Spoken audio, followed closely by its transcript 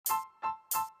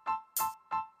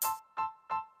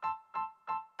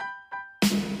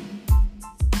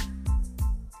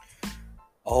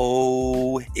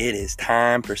Oh, it is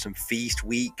time for some feast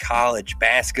week. College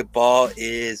basketball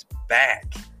is back.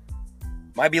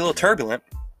 Might be a little turbulent,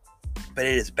 but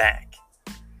it is back.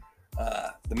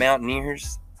 The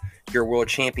Mountaineers, your world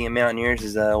champion Mountaineers,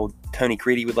 as old Tony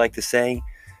Creedy would like to say,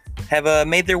 have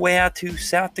made their way out to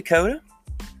South Dakota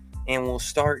and will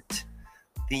start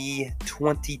the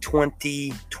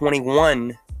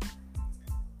 2020-21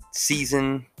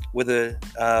 season with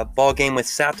a ball game with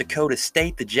South Dakota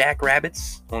State, the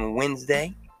Jackrabbits, on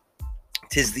Wednesday.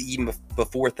 'Tis the evening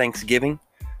before Thanksgiving.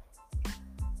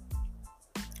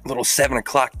 Little 7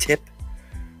 o'clock tip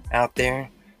out there.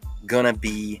 Gonna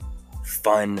be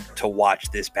fun to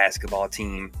watch this basketball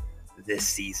team this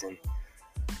season.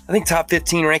 I think top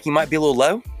 15 ranking might be a little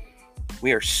low.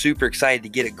 We are super excited to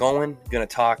get it going. Gonna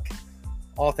talk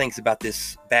all things about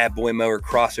this Bad Boy Mower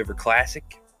Crossover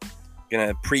Classic.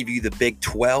 Gonna preview the Big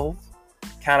 12,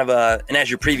 and as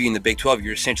you're previewing the Big 12,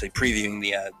 you're essentially previewing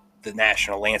the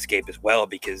national landscape as well,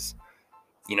 because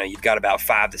you've got about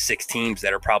 5 to 6 teams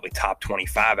that are probably top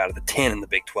 25 out of the 10 in the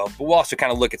Big 12. But we'll also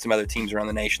kind of look at some other teams around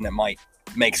the nation that might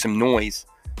make some noise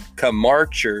come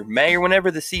March or May, or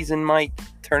whenever the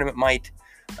tournament might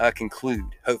conclude.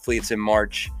 Hopefully it's in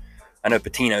March. I know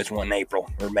Patino's one in April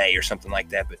or May or something like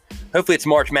that, but hopefully it's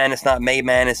March Madness, not May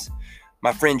Madness.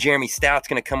 My friend Jeremy Stout's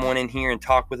going to come on in here and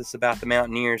talk with us about the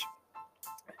Mountaineers.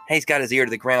 He's got his ear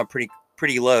to the ground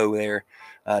pretty low there.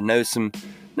 Knows some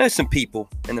people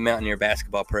in the Mountaineer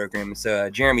basketball program. So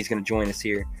Jeremy's going to join us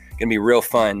here. Going to be real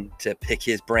fun to pick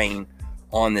his brain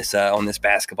on this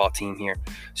basketball team here.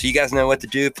 So you guys know what to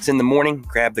do. If it's in the morning,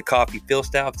 grab the coffee Phil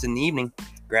style. If it's in the evening,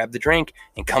 grab the drink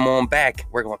and come on back.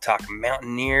 We're going to talk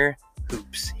Mountaineer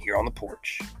hoops here on the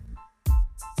porch.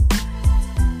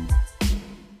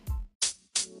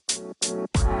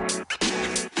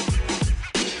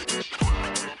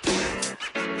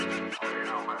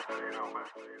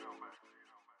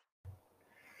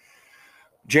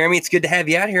 Jeremy, it's good to have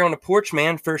you out here on the porch,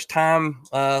 man. First time,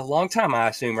 long time, I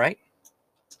assume, right?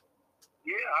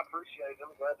 Yeah, I appreciate it. I'm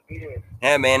glad to be here.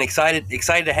 Yeah, man, excited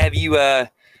to have you,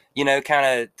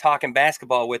 kind of talking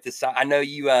basketball with us. I know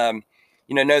you,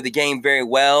 know the game very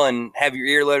well and have your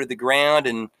ear low to the ground.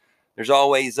 And there's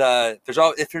always,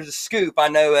 if there's a scoop, I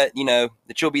know that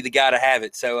you'll be the guy to have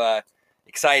it. So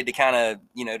excited to kind of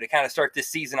start this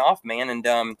season off, man.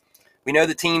 And we know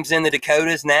the team's in the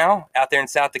Dakotas now, out there in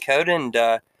South Dakota, and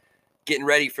getting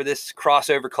ready for this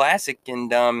crossover classic.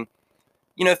 And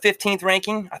 15th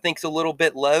ranking, I think, is a little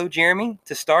bit low, Jeremy,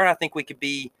 to start. I think we could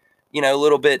be, a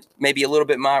little bit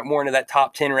more into that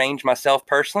top 10 range myself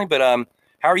personally. But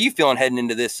how are you feeling heading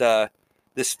into this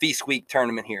Feast Week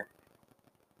tournament here?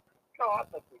 No, I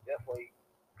think we definitely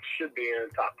should be in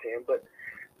the top 10. But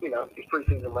these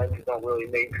preseason rankings don't really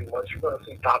mean too much. You're going to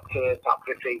see top 10, top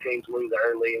 15 teams lose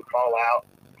early and fall out.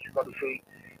 You're going to see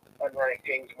unranked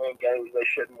teams win games they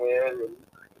shouldn't win, and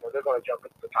they're going to jump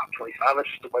into the top 25. That's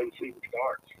just the way the season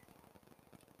starts.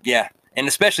 Yeah, and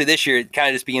especially this year, it kind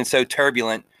of just being so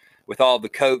turbulent with all the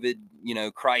COVID,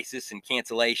 crisis and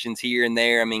cancellations here and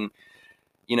there. I mean,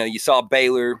 you saw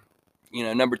Baylor,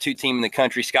 number 2 team in the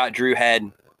country. Scott Drew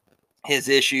had his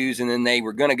issues, and then they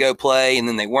were going to go play, and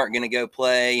then they weren't going to go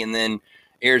play, and then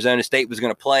Arizona State was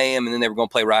going to play them, and then they were going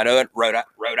to play Rhode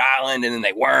Island, and then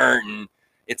they weren't. And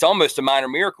it's almost a minor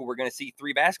miracle we're going to see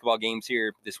 3 basketball games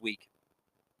here this week.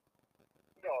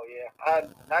 Oh, yeah.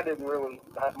 I didn't really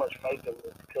have much faith in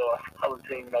this until our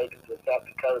team made it to South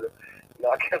Dakota.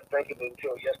 I kept thinking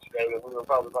until yesterday that we were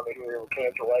probably going to hear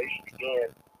cancellations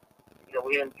again.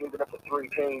 We hadn't given up the 3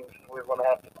 teams we were going to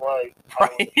have to play.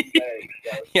 Right.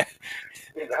 So, yeah.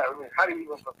 How do you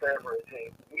even prepare for a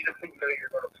team? You don't even know you're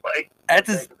going to play.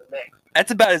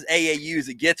 That's about as AAU as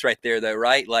it gets right there, though,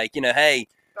 right? Like, hey,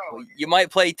 you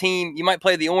might play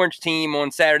the Orange team on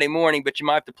Saturday morning, but you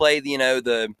might have to play the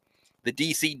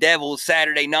DC Devils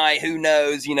Saturday night. Who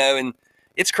knows, and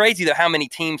it's crazy, though, how many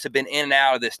teams have been in and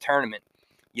out of this tournament.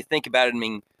 You think about it, I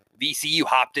mean, VCU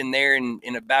hopped in there in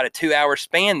about a 2-hour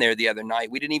span there the other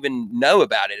night. We didn't even know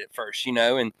about it at first,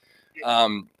 and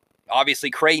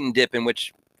obviously Creighton dipping,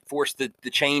 which forced the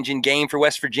change in game for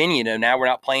West Virginia. Now we're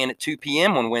not playing at 2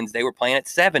 p.m. on Wednesday. We're playing at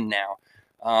 7 now.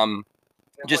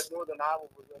 Just Northern Iowa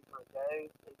was in for a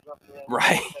day. They jumped in.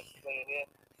 Right.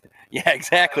 Yeah,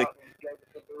 exactly. They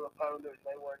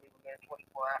weren't even there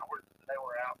 24 hours. They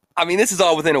were out. I mean, this is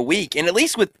all within a week, and at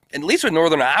least with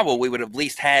Northern Iowa, we would have at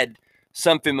least had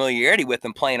some familiarity with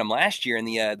them playing them last year in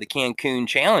the Cancun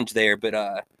Challenge there.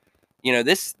 But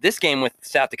this game with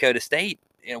South Dakota State,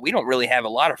 we don't really have a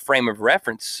lot of frame of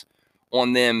reference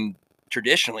on them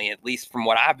traditionally, at least from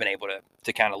what I've been able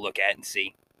to kind of look at and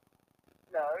see.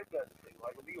 No, it doesn't seem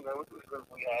like it. With the group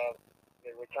we have,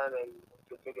 and returning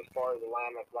the biggest part of the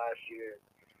lineup last year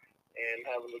and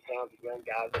having the talented young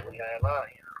guys that we have,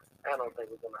 I don't think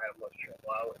we're going to have much trouble.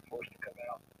 I look forced to come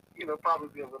out. Probably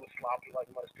be a little sloppy like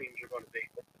most teams are going to be,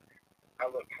 but I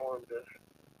look forward to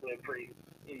win pretty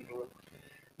easily.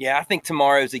 Yeah, I think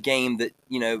tomorrow's a game that,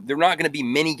 there are not going to be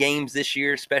many games this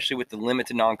year, especially with the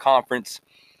limited non-conference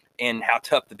and how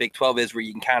tough the Big 12 is, where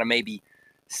you can kind of maybe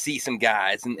see some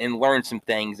guys and learn some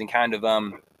things and kind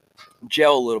of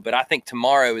gel a little bit. I think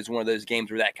tomorrow is one of those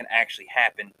games where that can actually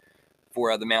happen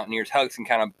for the Mountaineers. Hugs can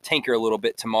kind of tinker a little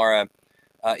bit tomorrow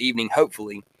evening,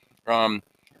 hopefully,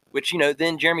 which,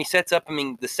 then Jeremy sets up,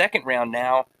 the second round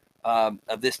now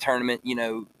of this tournament,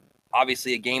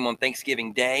 obviously a game on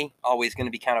Thanksgiving Day, always going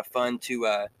to be kind of fun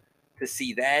to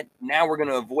see that. Now we're going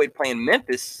to avoid playing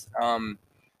Memphis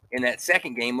in that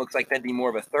second game. Looks like that'd be more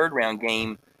of a third round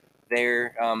game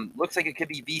there. Looks like it could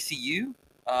be VCU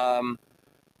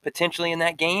potentially in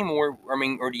that game, or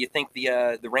do you think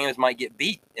the Rams might get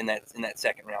beat in that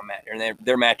second round match or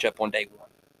their matchup on day one?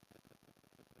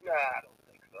 Nah, I don't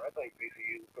think so. I think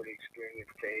VCU is a pretty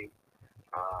experienced team.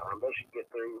 They should get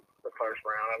through the first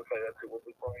round. I would say that's who we'll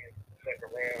be playing the second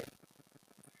round.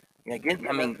 Yeah, again,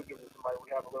 somebody we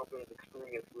have a little bit of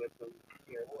experience with, and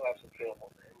we'll have some film on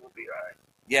there. We'll be all right.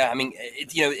 Yeah,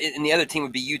 and the other team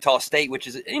would be Utah State, which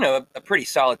is a pretty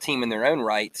solid team in their own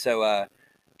right. So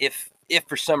if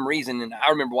for some reason, and I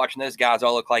remember watching those guys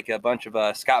all look like a bunch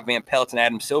of Scott Van Pelts and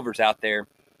Adam Silvers out there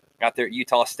at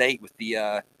Utah State with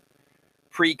the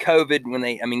pre-COVID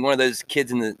when one of those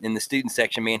kids in the student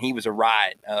section, man, he was a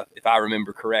riot if I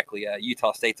remember correctly.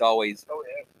 Utah State's always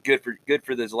good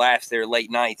for those laughs there late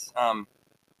nights.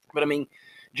 But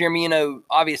Jeremy,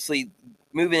 obviously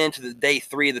moving into the day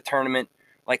 3 of the tournament,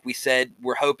 like we said,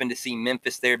 we're hoping to see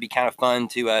Memphis there. It'd be kind of fun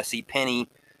to see Penny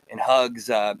and Hugs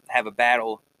have a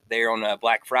battle there on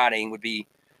Black Friday, and would be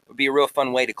a real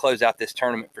fun way to close out this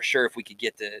tournament for sure if we could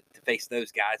get to face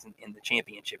those guys in the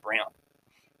championship round.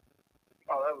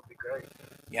 Oh, that would be great.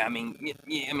 Yeah,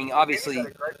 obviously. Got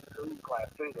a great food class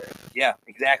too there. Yeah,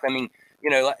 exactly.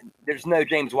 There's no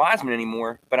James Wiseman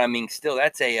anymore, but still,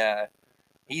 that's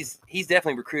he's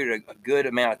definitely recruited a good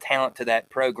amount of talent to that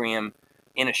program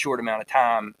in a short amount of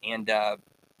time, and it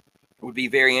would be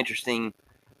very interesting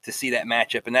to see that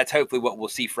matchup, and that's hopefully what we'll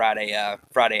see Friday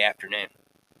afternoon.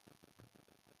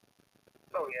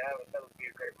 Oh yeah, that would be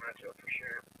a great matchup for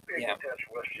sure. Be a good test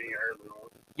for West Virginia early on.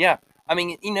 Yeah.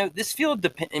 This field,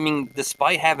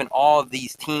 despite having all of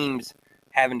these teams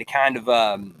having to kind of,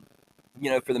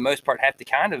 for the most part, have to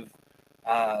kind of,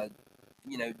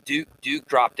 Duke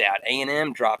dropped out,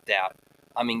 A&M dropped out.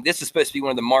 This is supposed to be one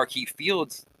of the marquee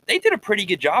fields. They did a pretty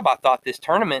good job, I thought, this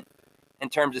tournament in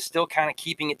terms of still kind of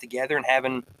keeping it together and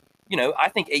having, I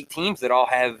think 8 teams that all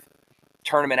have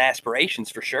tournament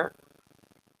aspirations for sure.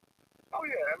 Oh,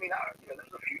 yeah. There's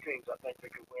a few teams I think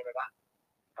that could win it.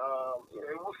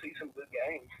 We'll see some good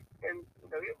games. And,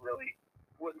 it really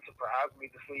wouldn't surprise me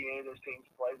to see any of those teams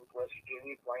play with West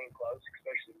Virginia playing close,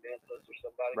 especially Memphis or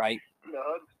somebody. Right.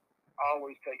 Hugs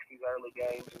always takes these early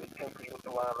games and is tempting with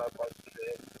the lineup, like you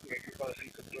said. You're going to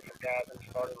see some different guys in the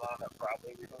starting lineup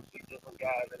probably. You're going to see different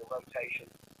guys in a rotation.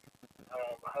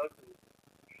 Hugs is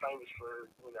famous for,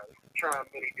 trying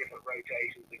many different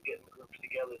rotations and getting groups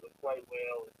together that play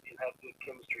well and have good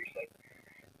chemistry. So,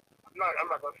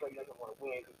 I'm not going to say he doesn't want to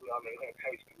win because we all know how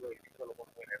Casey really is going to want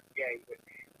to win every game, but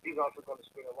he's also going to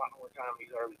spend a lot more time in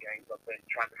these early games, I think,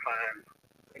 trying to find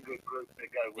a good group to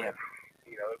go with. Yeah.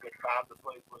 A good 5 that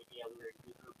plays together, a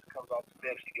good group that comes off the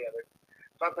bench together.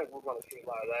 So I think we're going to see a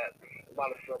lot of that, a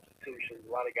lot of substitutions,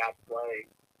 a lot of guys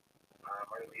playing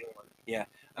early on. Yeah.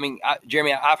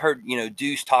 Jeremy, I've heard,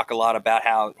 Deuce talk a lot about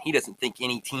how he doesn't think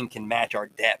any team can match our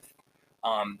depth.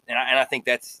 And I think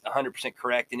that's 100%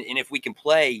 correct. And if we can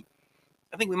play,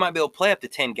 I think we might be able to play up to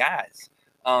 10 guys.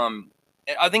 I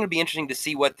think it'd be interesting to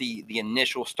see what the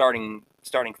initial starting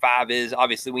 5 is.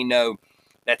 Obviously, we know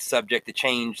that's subject to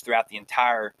change throughout the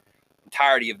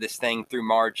entirety of this thing through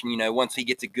March. And once he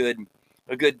gets a good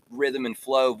rhythm and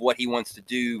flow of what he wants to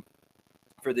do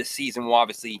for this season, we'll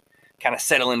obviously kind of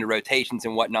settle into rotations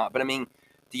and whatnot. But do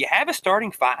you have a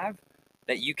starting 5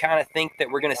 that you kind of think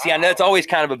that we're going to see? I know it's always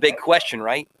kind of a big question,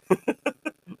 right? You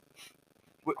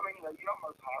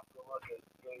almost have to look at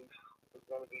Deuce is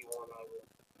going to be one of them.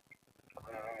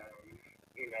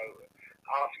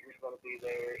 Oscar's going to be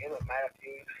there. Emmett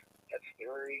Matthews, that's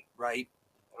 3. Right.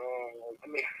 Go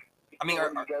from there.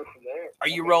 Are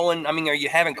you rolling? Are you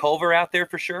having Culver out there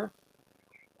for sure?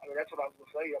 That's what I was going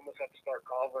to say. You almost have to start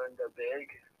Culver and go big.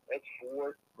 That's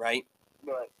 4. Right.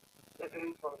 But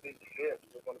who's going to be the 5th?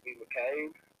 Is it going to be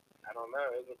McCabe? I don't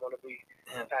know. Is it going to be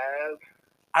Taz?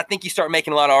 I think you start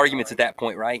making a lot of arguments at that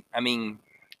point, right? I mean,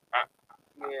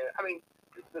 yeah. I mean,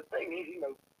 the thing is,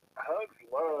 Hugs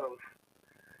loves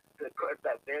to put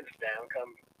that bench down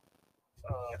come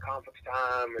conference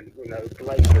time and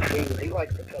late in the season. He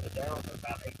likes to cut it down to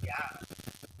about 8 guys.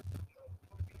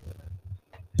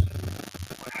 So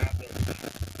what happens as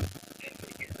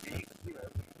it gets deep, in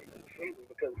the season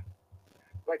because,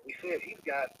 like we said, he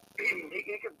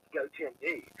could go 10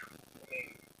 deep. I mean,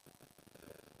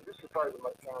 this is probably the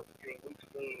most talented team we've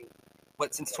seen.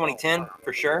 What, since 2010,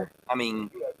 for sure? I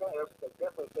mean, yeah, they're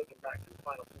definitely taking back to the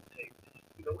Final 15.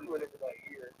 We went into that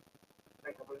year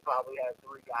thinking we probably had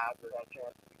 3 guys that had a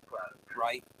chance to be pros.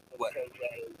 right? What?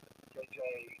 KJ,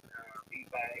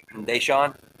 E-Banks. And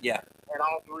Deshaun? Yeah. And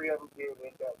all 3 of them did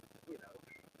end up,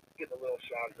 getting a little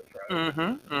shot at the pros.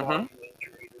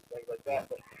 Injuries and things like that.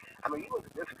 But, I mean, you look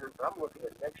at this group, I'm looking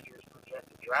at next year's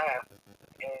projected draft,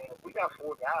 and we got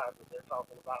 4 guys that they're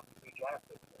talking about to be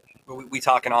drafted. We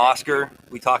talking Oscar?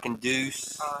 We talking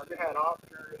Deuce? They had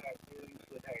Oscar, they had Deuce,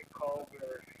 they had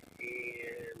Culver,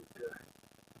 and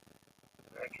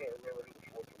I can't remember who the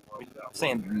 4th one was.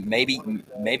 Saying maybe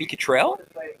Cottrell?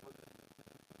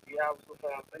 Yeah, I was going to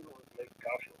say, I think it was maybe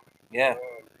Cottrell. Yeah.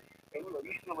 And,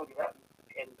 you still look at that,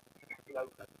 and,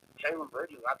 Jalen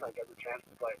Bridges, I think, has a chance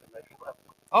to play at the next level.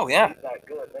 Oh, yeah. He's that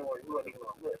good. They weren't even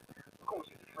on the list. Of course,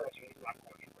 he's a freshman. He's not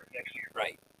going anywhere next year.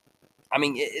 Right. I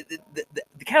mean,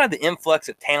 the kind of the influx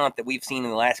of talent that we've seen in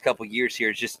the last couple of years here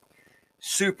is just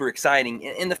super exciting.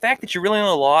 And the fact that you really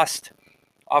only lost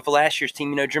off of last year's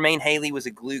team, Jermaine Haley was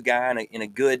a glue guy and a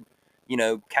good,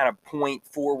 kind of point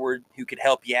forward who could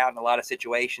help you out in a lot of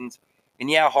situations. And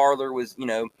yeah, Harler was,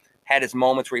 had his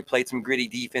moments where he played some gritty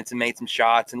defense and made some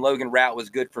shots. And Logan Rout was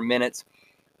good for minutes.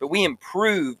 But we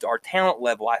improved our talent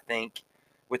level, I think,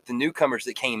 with the newcomers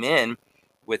that came in,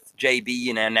 with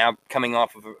JB and now coming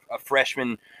off of a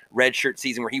freshman redshirt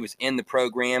season where he was in the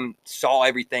program, saw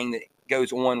everything that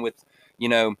goes on with,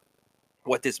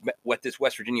 what this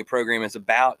West Virginia program is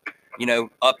about. He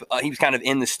was kind of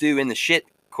in the stew, in the shit,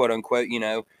 quote unquote.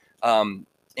 And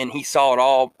he saw it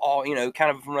all,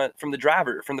 kind of from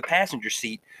the passenger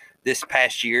seat this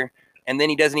past year. And then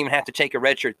he doesn't even have to take a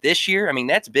redshirt this year. I mean,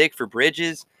 that's big for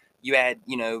Bridges. You add,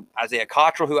 Isaiah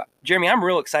Cottrell, who, Jeremy, I'm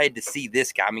real excited to see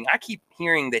this guy. I mean, I keep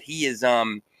hearing that he is, a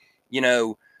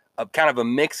kind of a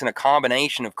mix and a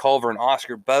combination of Culver and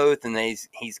Oscar both, and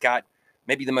he's got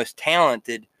maybe the most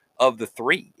talented of the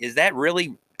 3. Is that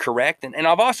really correct? And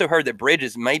I've also heard that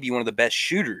Bridges may be one of the best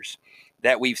shooters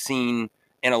that we've seen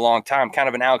in a long time, kind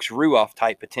of an Alex Ruoff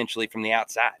type potentially from the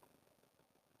outside.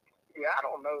 Yeah, I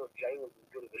don't know if Jalen's as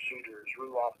good of a shooter as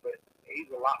Ruoff, but he's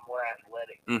a lot more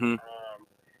athletic. Mm-hmm.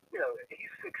 He's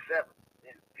 6'7"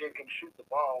 and can shoot the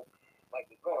ball like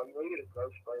he's going. He hit a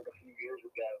growth spurt a few years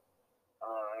ago.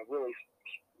 Really,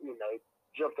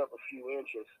 jumped up a few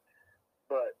inches.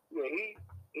 But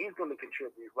he's going to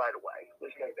contribute right away.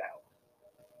 There's no doubt.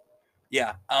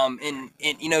 Yeah. And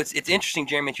it's interesting,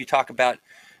 Jeremy, that you talk about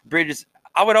Bridges.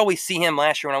 I would always see him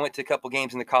last year when I went to a couple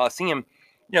games in the Coliseum.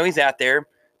 He's out there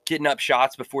getting up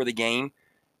shots before the game.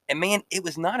 And, man, it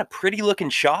was not a pretty-looking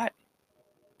shot.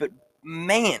 But,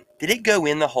 man, did it go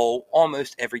in the hole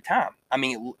almost every time. I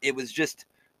mean, it was just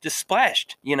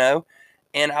splashed,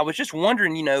 And I was just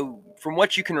wondering, from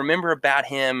what you can remember about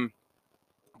him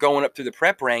going up through the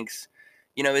prep ranks,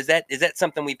 is that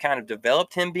something we've kind of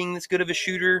developed, him being this good of a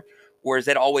shooter, or has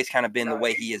that always kind of been the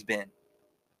way he has been?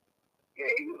 Yeah,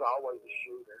 he was always a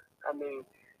shooter. I mean,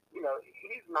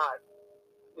 he's not,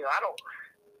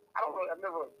 I've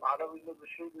never really thought of him as a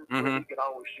shooter, but he can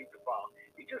always shoot the ball.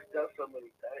 He just does so many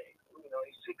things.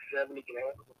 He's 6'7", he can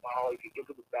handle the ball, he can get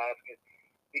to the basket,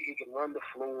 he can run the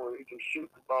floor, he can shoot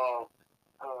the ball.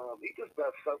 He just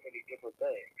does so many different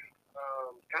things.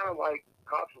 Kind of like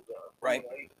Cottrell does. Right.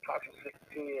 Cottrell's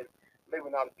 6'10", maybe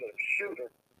not as good of a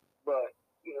shooter, but,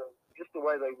 just the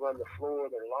way they run the floor,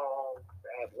 they're long,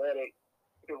 they're athletic.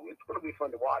 It's going to be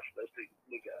fun to watch those two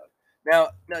guys.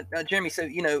 Now, Jeremy, so,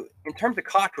 in terms of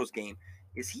Cottrell's game,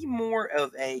 is he more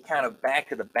of a kind of back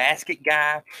to the basket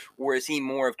guy, or is he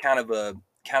more of the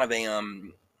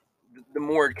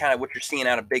more kind of what you're seeing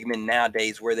out of big men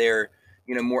nowadays where they're,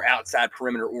 more outside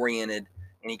perimeter oriented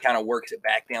and he kind of works it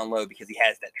back down low because he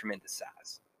has that tremendous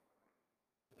size?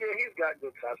 Yeah, he's got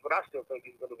good size, but I still think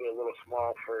he's going to be a little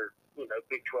small for,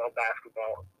 Big 12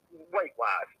 basketball,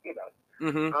 weight-wise,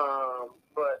 Mm-hmm.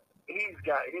 But he's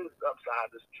got his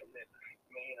upside is tremendous. I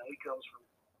mean, he comes from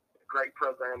a great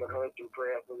program at Huntington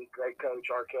Prep with a great coach,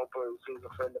 Arkell Bruce, who's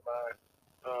a friend of mine.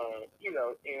 And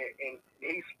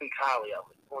he speaks highly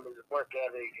of him on his work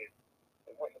ethic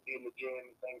and wanting to be in the gym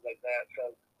and things like that.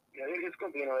 So, it's going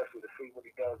to be interesting to see what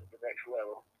he does at the next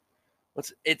level.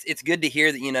 It's good to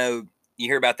hear that, you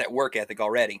hear about that work ethic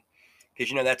already,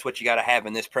 because, that's what you got to have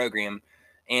in this program.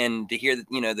 And to hear that,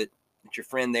 that your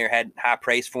friend there had high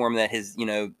praise for him, that his,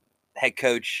 head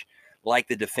coach liked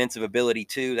the defensive ability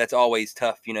too. That's always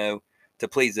tough, to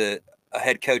please a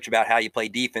head coach about how you play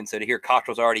defense. So to hear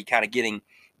Cottrell's already kind of getting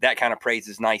that kind of praise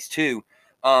is nice too.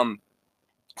 So,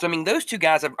 I mean, those two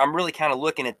guys, I'm really kind of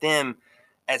looking at them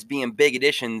as being big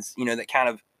additions, that kind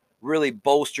of really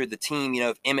bolster the team.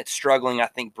 If Emmett's struggling, I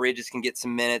think Bridges can get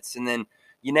some minutes. And then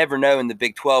you never know in the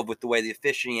Big 12 with the way the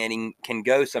officiating can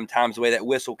go sometimes, the way that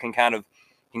whistle can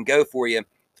go for you.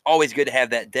 It's always good to have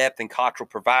that depth, and Cottrell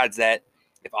provides that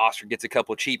if Oscar gets a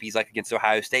couple of cheapies like against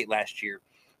Ohio State last year,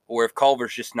 or if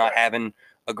Culver's just not having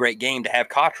a great game, to have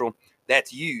Cottrell,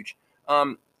 that's huge.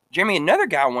 Jeremy, another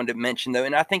guy I wanted to mention, though,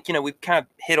 and I think, we've kind of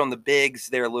hit on the bigs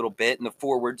there a little bit, and the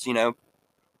forwards,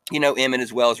 Emmett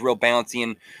as well is real bouncy,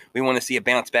 and we want to see a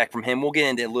bounce back from him. We'll get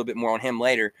into a little bit more on him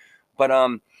later. But,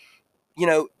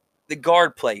 the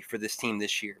guard play for this team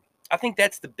this year, I think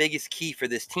that's the biggest key for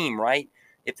this team, right?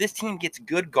 If this team gets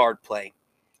good guard play,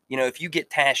 if you get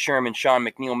Taz Sherman, Sean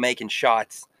McNeil making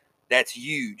shots, that's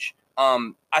huge.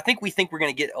 I think we're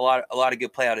going to get a lot of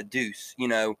good play out of Deuce,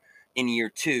 in year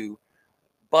 2.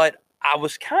 But I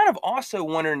was kind of also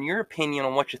wondering your opinion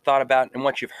on what you thought about and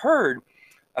what you've heard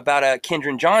about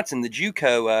Kendron Johnson, the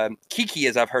JUCO Kiki,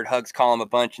 as I've heard Hugs call him a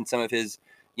bunch in some of his,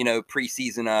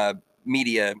 preseason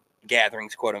media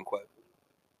gatherings, quote unquote.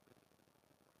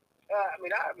 I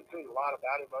mean, I haven't seen a lot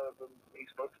about him other than he's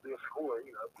supposed to be a scorer.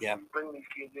 Yeah. Bring these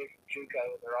kids in from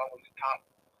JUCO, and they're always top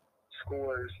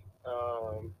scorers,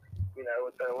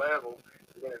 at their level.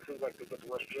 And then it seems like they get to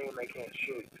West Virginia, they can't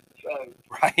shoot. So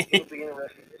right. It'll be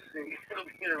interesting to see.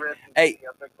 Hey.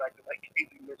 I think back to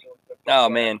Casey Mitchell. Oh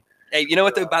man. Hey, you know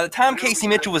what? Though, by the time Casey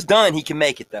Mitchell was done, he can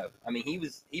make it though. I mean,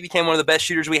 he became one of the best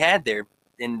shooters we had there,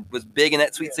 and was big in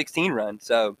that Sweet 16 run.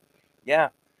 So, yeah.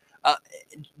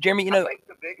 Jeremy, I think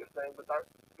the biggest thing, but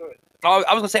good. I was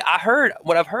gonna say,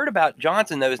 what I've heard about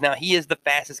Johnson though is now he is the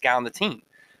fastest guy on the team.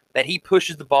 That he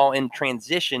pushes the ball in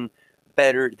transition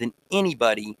better than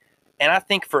anybody. And I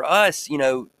think for us,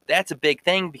 that's a big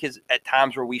thing, because at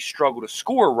times where we struggle to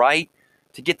score, right,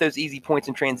 to get those easy points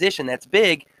in transition, that's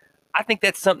big. I think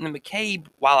that's something that McCabe,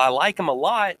 while I like him a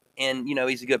lot, and,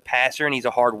 he's a good passer and he's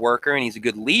a hard worker and he's a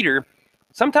good leader,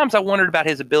 sometimes I wondered about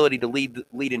his ability to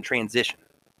lead in transition.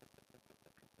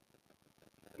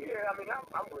 Yeah, I mean,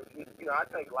 I'm with you. I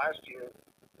think last year,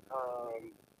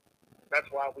 that's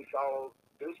why we saw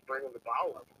Deuce bringing the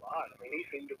ball up a lot. I mean, he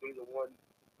seemed to be the one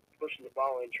pushing the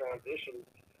ball in transition,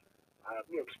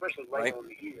 especially later in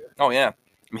the year. Oh, yeah.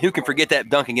 I mean, who can forget that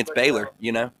dunk against Baylor,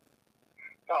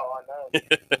 Oh, I know.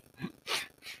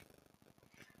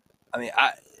 I mean,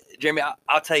 Jeremy,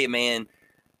 I'll tell you, man,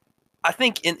 I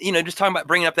think, just talking about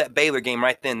bringing up that Baylor game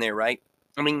right then there, right?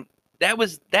 I mean, that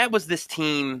was this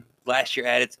team last year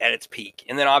at its peak.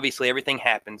 And then obviously everything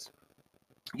happens,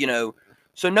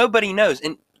 so nobody knows.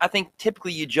 And I think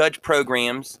typically you judge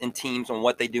programs and teams on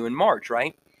what they do in March,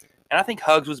 right? And I think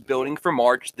Hugs was building for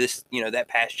March that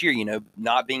past year,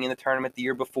 not being in the tournament the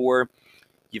year before.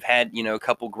 You've had, a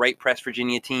couple great Press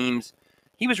Virginia teams.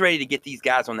 He was ready to get these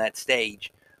guys on that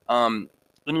stage. And,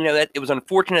 that it was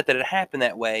unfortunate that it happened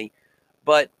that way.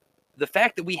 But the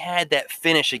fact that we had that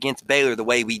finish against Baylor the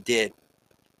way we did,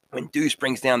 when Deuce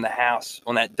brings down the house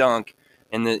on that dunk,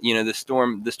 and the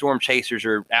storm chasers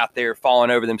are out there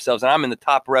falling over themselves. And I'm in the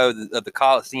top row of the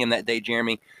Coliseum that day,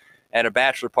 Jeremy, at a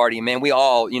bachelor party. And man, we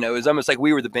all, it was almost like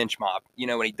we were the bench mob,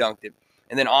 when he dunked it.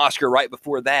 And then Oscar right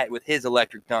before that with his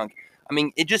electric dunk. I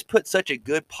mean, it just put such a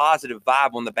good positive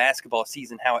vibe on the basketball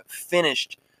season, how it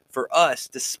finished for us,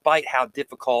 despite how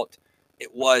difficult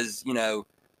it was,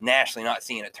 nationally not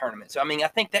seeing a tournament. So, I mean, I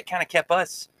think that kind of kept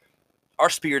our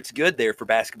spirits good there for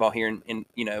basketball here in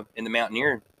the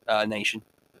Mountaineer nation.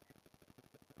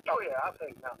 Oh, yeah, I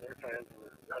think Mountaineer fans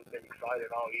have been excited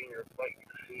all year, waiting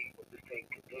to see what this team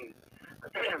can do.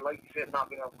 Like you said, not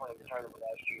being able to play in the tournament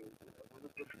last year was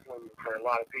a disappointment for a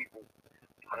lot of people.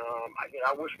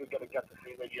 I wish we could have got to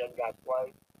see the young guys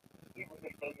play. Even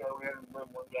if they go in and win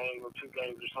one game or two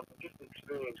games or something, just the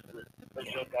experience that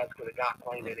those young guys could have got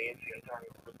playing in the NCAA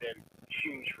tournament would have been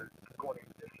huge for going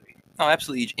into this season. Oh,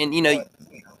 absolutely huge. And,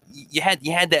 you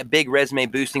had that big resume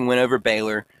boosting win over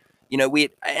Baylor. And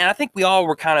I think we all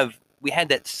were we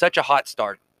had such a hot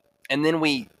start. And then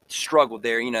we struggled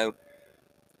there,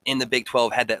 in the Big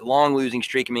 12, had that long losing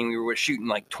streak. I mean, we were shooting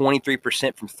like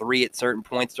 23% from three at certain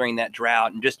points during that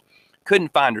drought and just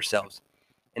couldn't find ourselves.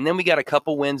 And then we got a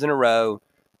couple wins in a row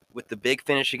with the big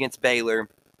finish against Baylor.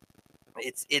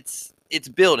 It's it's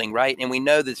building, right? And we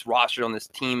know this roster on this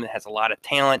team has a lot of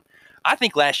talent. I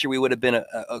think last year we would have been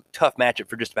a tough matchup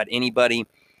for just about anybody,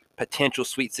 potential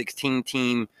Sweet 16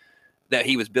 team that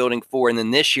he was building for. And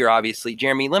then this year, obviously,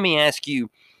 Jeremy, let me ask you,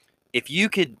 if you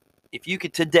could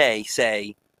today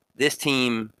say this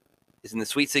team is in the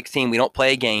Sweet 16, we don't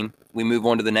play a game, we move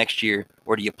on to the next year,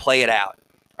 or do you play it out?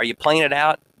 Are you playing it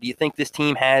out? Do you think this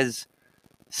team has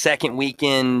second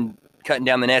weekend cutting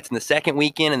down the nets in the second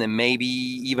weekend and then maybe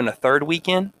even a third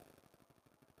weekend?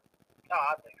 No,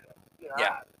 I think so.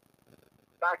 Yeah.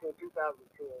 Back in 2010,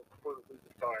 before the season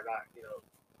started,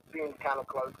 being kind of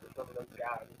close to some of those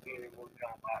guys and being able to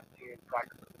come out and seeing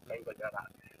practices and things like that,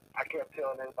 I kept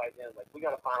telling everybody then, like, we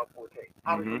got a Final Four team.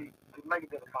 Obviously, to make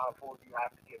it to the Final Four, you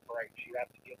have to get breaks. You have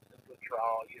to get some good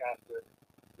draws. You have to,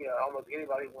 almost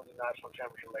anybody who wins the national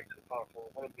championship makes the Final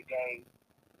Four. Wins the game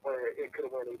where it could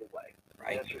have went either way.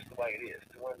 Right. And that's just the way it is.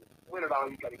 To win it all,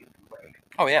 you got to get some breaks.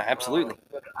 Oh, yeah, absolutely.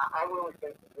 But I really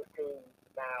think that this team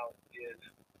now is,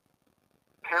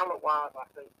 talent-wise, I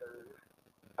think they're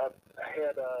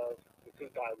ahead of the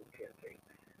 2010 team.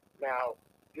 Now,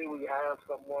 do we have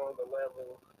someone on the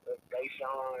level of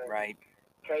Deshaun, right,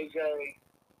 KJ?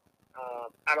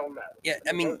 I don't know. Yeah,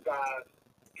 I mean, those guys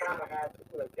kind of have,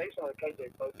 Deshaun and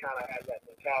KJ both kind of have that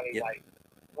mentality, yep, like,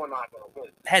 we're not going to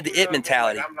win. Had the it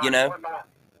mentality, like, We're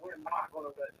not going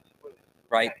to let this win.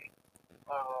 Right.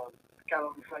 Kind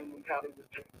of the same mentality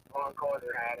that Ron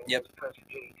Carter had and yep, his Pressure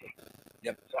G team.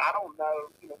 Yep. So I don't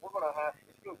know. We're going to have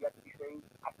to still get to be seen.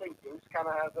 I think Deuce kind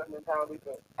of has that mentality,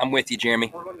 but I'm with you, Jeremy.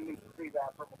 We're going to need to see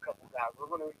that from a couple guys. We're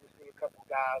going to need to see a couple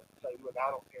guys say, look, I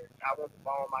don't care. I want the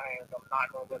ball in my hands. I'm not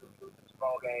going to let them lose this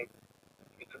ball game.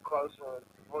 It's a close one.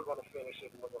 We're going to finish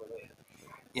it and we're going to win.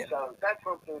 Yeah. So that's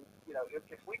something,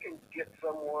 if we can get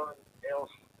someone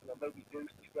else, maybe Deuce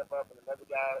to step up and another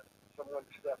guy, someone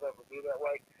to step up and be that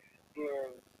way, then,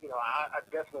 I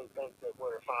definitely think that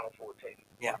we're a Final Four team.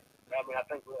 Yeah. I mean, I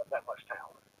think we have that much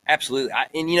talent. Absolutely.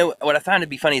 And what I find to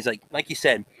be funny is like you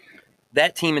said,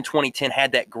 that team in 2010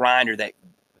 had that grinder,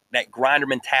 that grinder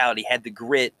mentality, had the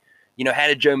grit,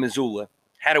 had a Joe Mazzulla,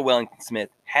 had a Wellington Smith,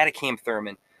 had a Cam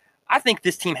Thurman. I think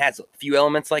this team has a few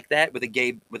elements like that with a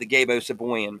Gabe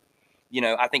Osabuohien.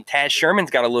 I think Taz Sherman's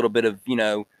got a little bit of,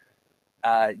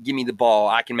 give me the ball,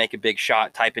 I can make a big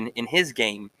shot type in his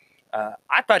game.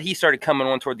 I thought he started coming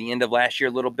on toward the end of last year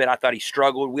a little bit. I thought he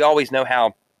struggled. We always know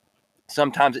how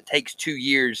sometimes it takes 2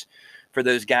 years for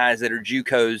those guys that are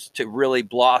JUCOs to really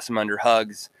blossom under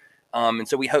Hugs. And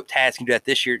so we hope Taz can do that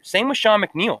this year. Same with Sean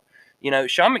McNeil.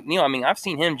 Sean McNeil, I mean, I've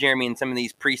seen him, Jeremy, in some of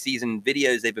these preseason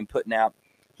videos they've been putting out.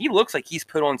 He looks like he's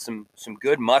put on some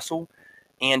good muscle.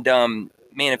 And,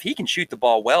 man, if he can shoot the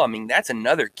ball well, I mean, that's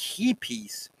another key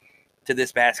piece to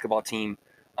this basketball team.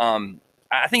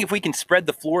 I think if we can spread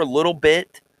the floor a little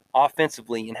bit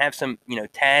offensively and have some,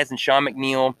 Taz and Sean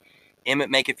McNeil,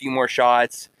 Emmett make a few more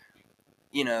shots,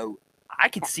 I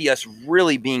can see us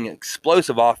really being an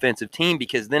explosive offensive team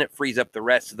because then it frees up the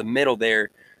rest of the middle there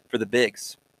for the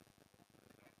bigs.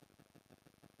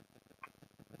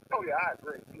 Oh, yeah, I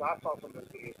agree. I saw some of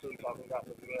those videos, too, talking about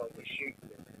McNeil and the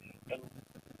shooting. And,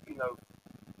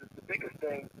 the biggest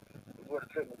thing is what it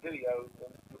said in the video,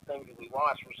 and the thing that we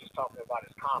watched was just talking about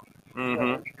his confidence.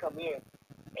 Mm-hmm. When you come in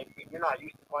and you're not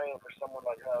used to playing for someone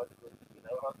like Hugs,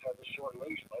 Hugs has a short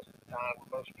leash most of the time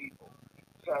with most people.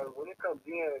 So when it comes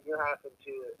in and you're having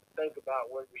to think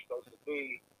about where you're supposed to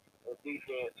be on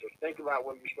defense or think about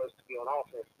where you're supposed to be on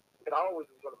offense, it always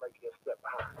is going to make you a step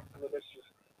behind. I mean,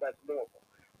 that's normal.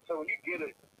 So when you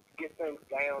get things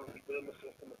down, you've been in the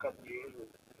system a couple of years,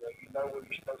 and you know where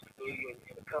you're supposed to be, and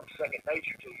it becomes second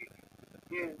nature to you,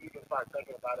 then you can start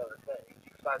thinking about other things.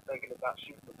 You can start thinking about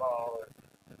shooting the ball or,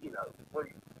 where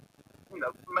you,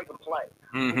 making plays.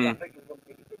 Mm-hmm. I think it's going to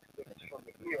be the biggest difference from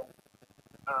the field.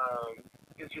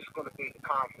 It's just going to be the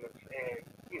confidence and,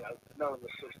 knowing the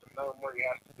system, knowing where he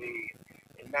has to be,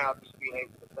 and now just being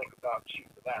able to think about shooting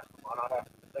the basketball, not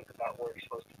having to think about where he's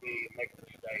supposed to be and making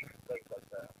mistakes and things like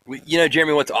that.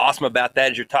 Jeremy, what's awesome about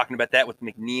that is you're talking about that with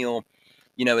McNeil,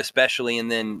 especially,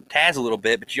 and then Taz a little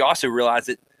bit, but you also realize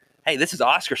that, hey, this is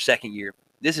Oscar's second year.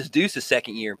 This is Deuce's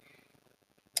second year.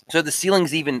 So the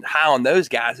ceiling's even high on those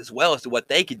guys as well as to what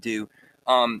they could do.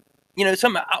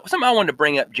 Something I wanted to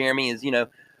bring up, Jeremy, is,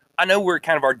 I know we're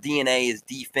kind of our DNA is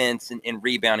defense and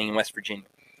rebounding in West Virginia.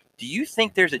 Do you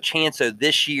think there's a chance of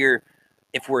this year,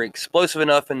 if we're explosive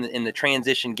enough in the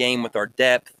transition game with our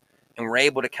depth and we're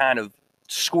able to kind of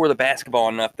score the basketball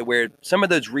enough to where some of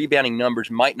those rebounding numbers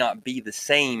might not be the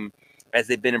same as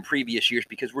they've been in previous years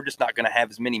because we're just not going to have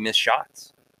as many missed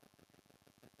shots?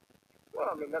 Well,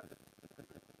 I mean, that's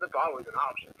always an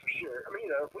option for sure. I mean,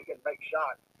 if we can make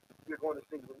shots, you're going to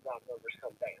see rebound numbers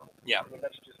come down. Yeah. I mean,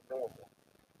 that's just normal.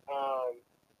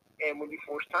 And when you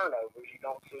force turnovers, you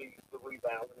don't see the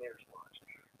rebounds near as much.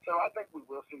 So I think we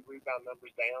will see rebound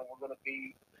numbers down. We're going to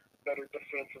be better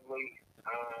defensively.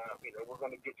 We're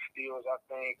going to get steals, I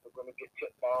think. We're going to get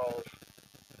tip balls,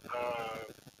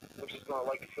 which is going to,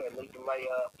 like you said, lead to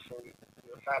layups and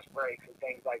fast breaks and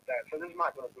things like that. So this is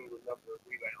not going to be the number of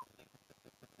rebounds.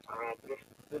 If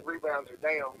the rebounds are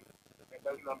down and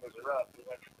those numbers are up, then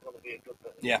that's going to be a good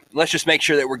thing. Yeah, let's just make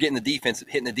sure that we're hitting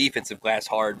the defensive glass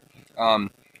hard.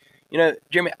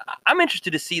 Jeremy, I'm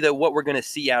interested to see, though, what we're going to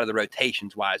see out of the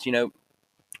rotations-wise.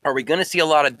 Are we going to see a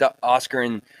lot of Oscar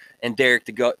and Derek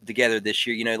to go together this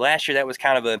year? Last year that was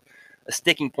kind of a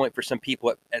sticking point for some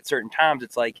people at certain times.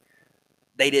 It's like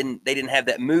they didn't have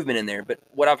that movement in there. But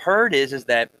what I've heard is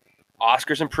that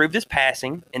Oscar's improved his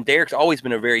passing, and Derek's always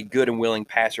been a very good and willing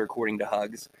passer, according to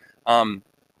Hugs.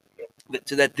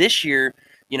 So that this year,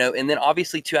 and then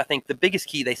obviously, too, I think the biggest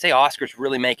key, they say Oscar's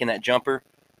really making that jumper,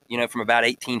 from about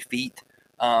 18 feet.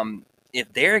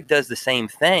 If Derek does the same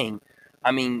thing,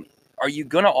 I mean, are you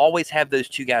going to always have those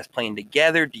two guys playing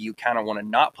together? Do you kind of want to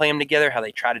not play them together, how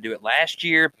they tried to do it last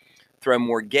year? Throw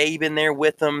more Gabe in there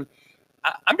with them?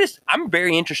 I'm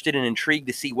very interested and intrigued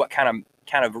to see what kind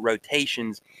of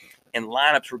rotations and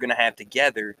lineups we're going to have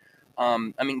together.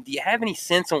 Do you have any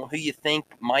sense on who you think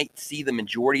might see the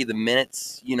majority of the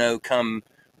minutes, come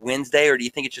Wednesday, or do you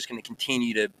think it's just going to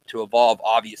continue to evolve,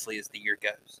 obviously, as the year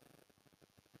goes?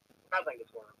 I think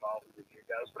it's going to evolve as the year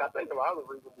goes, but I think a lot of the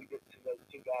reason we didn't see those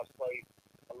two guys play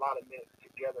a lot of minutes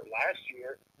together last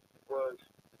year was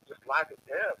just lack of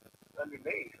depth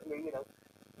underneath. I mean,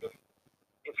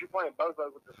 if you're playing both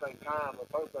of them at the same time, or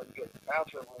both of them get foul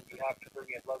trouble, and you have to bring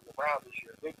in Logan Brown this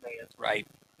year, big man. Right.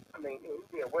 I mean, he's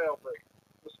doing well, but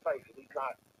let's face it, he's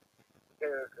not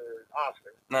Derek or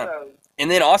Oscar. No. So, and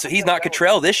then also, he's not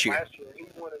Cottrell this year. Last year, he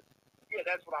wanted. Yeah,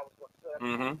 that's what I was going to say.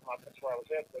 That's where I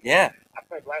was at. But yeah. I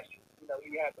think last year,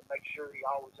 he had to make sure he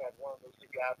always had one of those two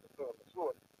guys to put on the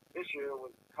floor. This year,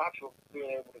 with Cottrell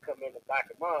being able to come in and back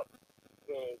him up,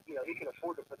 then he can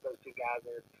afford to put those two guys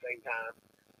in at the same time.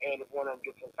 And if one of them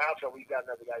gets in foul trouble, you've got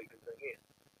another guy you can bring in.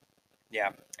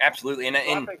 Yeah, absolutely. And I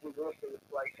think we're going to see this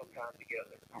play sometime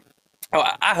together. Oh,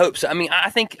 I hope so. I mean, I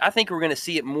think we're going to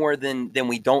see it more than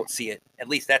we don't see it. At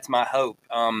least that's my hope,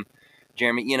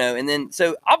 Jeremy. And then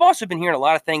so I've also been hearing a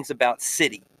lot of things about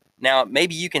City. Now,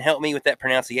 maybe you can help me with that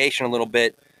pronunciation a little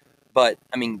bit, but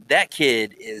I mean, that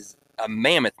kid is a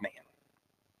mammoth man.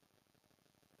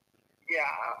 Yeah,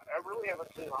 I really haven't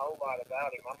seen a whole lot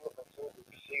about him. I'm looking forward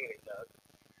to seeing it, though.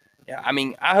 Yeah, I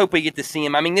mean, I hope we get to see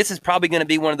him. I mean, this is probably going to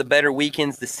be one of the better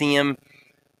weekends to see him.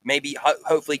 Maybe,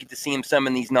 hopefully, get to see him some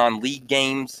in these non-league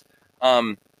games.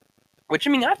 Which, I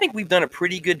mean, I think we've done a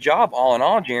pretty good job, all in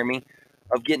all, Jeremy,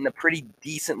 of getting a pretty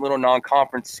decent little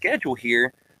non-conference schedule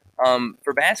here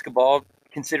for basketball,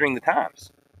 considering the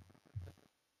times.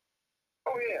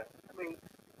 Oh, yeah. I mean,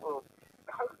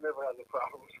 I've never had a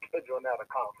problem scheduling out a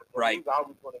conference. Right. He's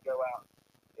always going to go out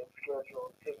and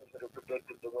schedule teams that are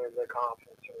predicted to win their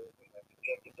conference or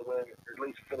projected to win, or at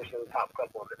least finish in the top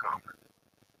couple of the conference.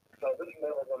 So there's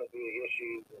never going to be an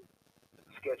issue with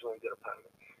scheduling good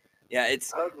opponents. Yeah, it's.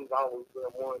 Ugly's always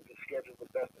been wanting to schedule the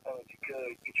best opponents you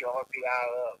could, get your RPI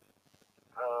up.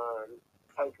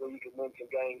 Hopefully, you can win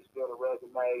some games, build a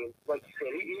resume, and like you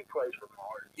said, he plays for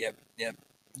Mars. Yep.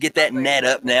 Get that net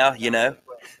up now,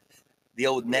 the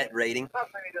old net rating. I'm not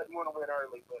saying he doesn't want to win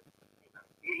early, but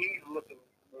he's looking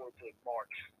more to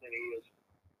March than he is.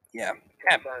 Yeah.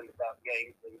 Concerned about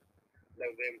games in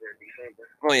November and December.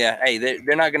 Well, yeah. Hey,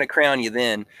 they're not going to crown you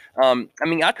then. I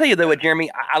mean, I'll tell you, though,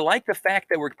 Jeremy, I like the fact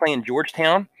that we're playing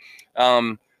Georgetown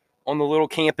on the little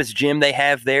campus gym they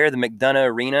have there, the McDonough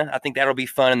Arena. I think that'll be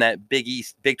fun in that Big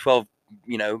East, Big 12,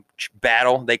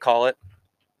 battle, they call it.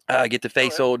 Get to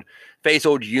face old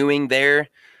Ewing there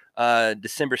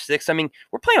December 6th. I mean,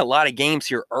 we're playing a lot of games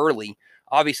here early.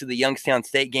 Obviously, the Youngstown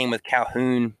State game with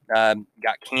Calhoun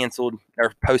got canceled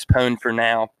or postponed for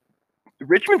now.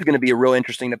 Richmond's going to be a real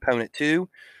interesting opponent, too,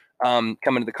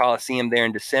 coming to the Coliseum there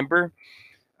in December.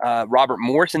 Robert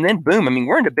Morris, and then boom. I mean,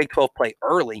 we're into Big 12 play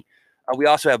early. We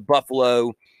also have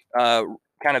Buffalo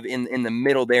kind of in the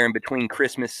middle there in between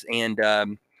Christmas and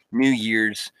New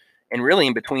Year's, and really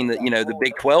in between the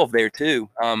Big 12 there, too.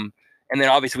 And then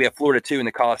obviously we have Florida, too, in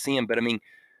the Coliseum. But, I mean,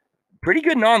 pretty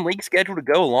good non-league schedule to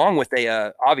go along with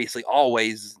obviously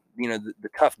always, the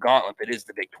tough gauntlet that is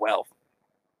the Big 12.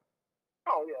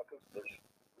 Oh, yeah, because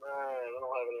I don't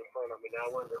have it in front of me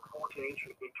now. We're in the 14 for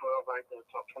the Big 12, ranked in the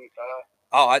top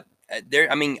 25.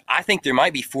 I think there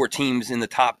might be 4 teams in the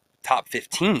top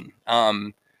 15. We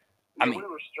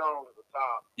were strong as a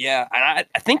top. Yeah, and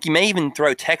I think you may even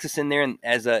throw Texas in there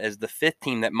as the fifth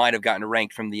team that might have gotten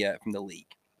ranked from the league.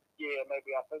 Yeah,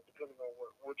 maybe. I think depending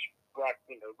on which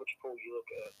which pool you look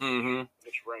at,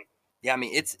 which rank. Yeah, I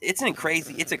mean it's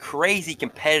a crazy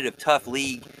competitive, tough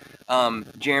league,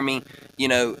 Jeremy. You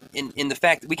know, in the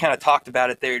fact that we kind of talked about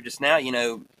it there just now. You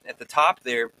know, at the top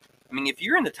there. I mean, if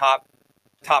you're in the top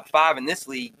 5 in this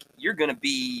league, you're going to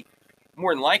be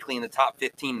more than likely in the top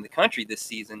 15 in the country this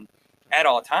season at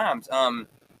all times.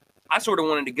 I sort of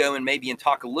wanted to go and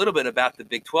talk a little bit about the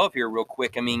Big 12 here real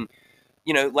quick. I mean,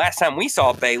 you know, last time we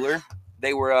saw Baylor,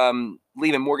 they were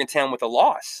leaving Morgantown with a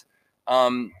loss.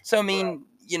 So, I mean,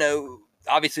 you know,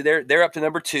 obviously they're up to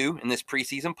number 2 in this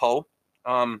preseason poll.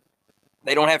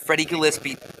 They don't have Freddie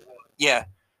Gillespie. Yeah,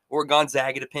 or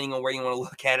Gonzaga, depending on where you want to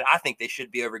look at it. I think they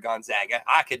should be over Gonzaga.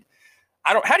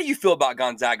 How do you feel about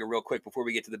Gonzaga real quick before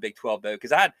we get to the Big 12, though?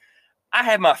 Because I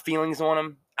have my feelings on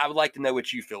them. I would like to know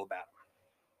what you feel about them.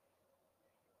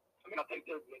 I mean, I think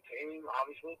they're a good team,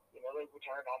 obviously. You know, they've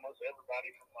returned almost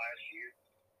everybody from last year.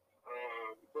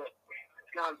 But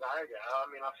it's Gonzaga. I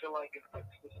mean, I feel like it's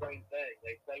the same thing.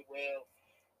 They play well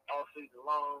all season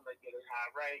long. They get a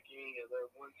high ranking, and they're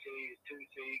 1 seed, 2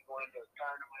 seed, going to the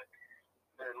tournament.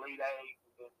 They're Elite 8,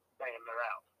 and then bam, they're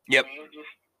out. Yep. I mean, just,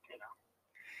 you know,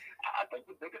 I think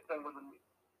the biggest thing with them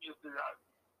just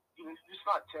you're just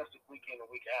not tested week in and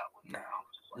week out.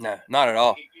 No, not at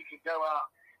all. You can go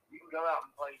out. You can go out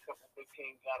and play a couple of big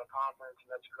teams out of conference, and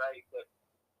that's great. But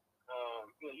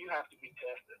you know, you have to be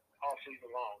tested all season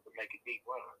long to make a deep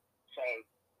run. So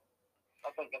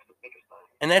I think that's the biggest thing.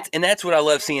 And that's what I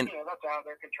love seeing. You know, that's out of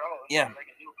their control. Yeah.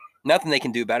 Nothing they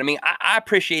can do about it. I mean, I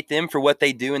appreciate them for what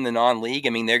they do in the non-league.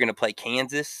 I mean, they're going to play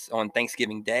Kansas on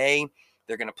Thanksgiving Day.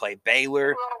 They're going to play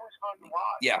Baylor.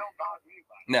 Yeah.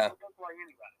 No.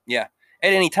 Yeah.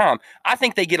 At any time. I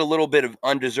think they get a little bit of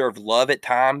undeserved love at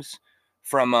times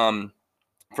from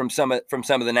some of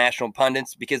the national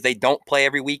pundits because they don't play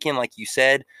every weekend, like you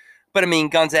said. But I mean,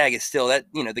 Gonzaga is still that.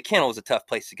 You know, the Kennel is a tough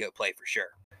place to go play for sure.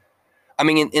 I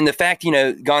mean, in the fact, you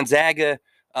know, Gonzaga.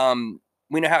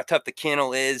 We know how tough the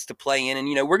Kennel is to play in, and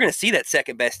you know we're going to see that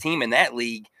second best team in that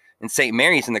league in St.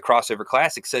 Mary's in the Crossover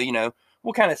Classic. So you know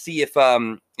we'll kind of see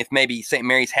if maybe St.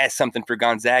 Mary's has something for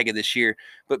Gonzaga this year.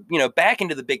 But you know, back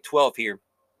into the Big 12 here,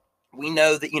 we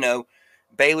know that you know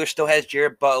Baylor still has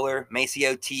Jared Butler,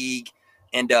 MaCio Teague,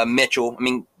 and Mitchell. I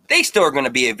mean, they still are going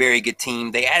to be a very good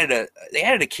team. They added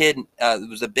a kid that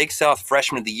was a Big South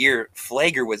Freshman of the Year.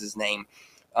 Flager was his name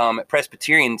at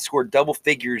Presbyterian. Scored double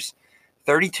figures.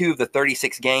 32 of the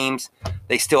 36 games.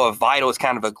 They still have Vital as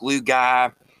kind of a glue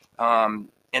guy. And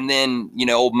then, you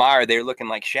know, old Meyer, they're looking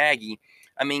like Shaggy.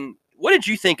 I mean, what did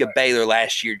you think of Baylor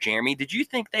last year, Jeremy? Did you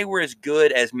think they were as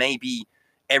good as maybe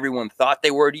everyone thought they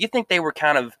were? Do you think they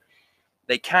kind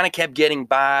of kept getting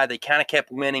by, they kind of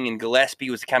kept winning, and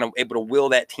Gillespie was kind of able to will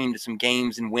that team to some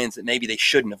games and wins that maybe they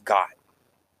shouldn't have got?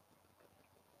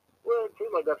 Well, it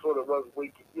seemed like that's what it was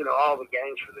all the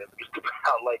games for them. Just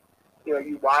about like, you know,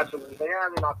 you watch them and you think, they're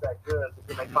not that good, but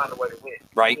then they find a way to win.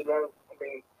 Right. You know, I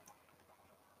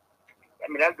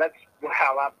mean that's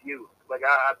how I view it. Like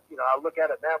I look at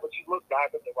it now, but you look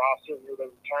back at the roster and they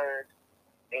returned,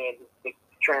 and the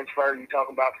transfer you're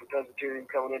talking about from Presbyterian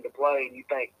coming into play, and you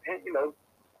think, you know,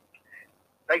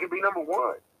 they could be number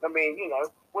 1. I mean, you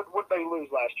know, what they lose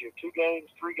last year? 2 games,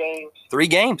 3 games? 3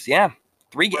 games, yeah.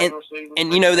 3 games,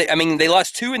 and you know, they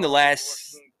lost 2 in the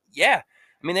last. Yeah.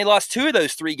 I mean, they lost 2 of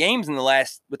those 3 games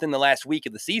within the last week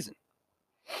of the season.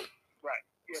 Right.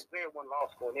 Yeah, they had 1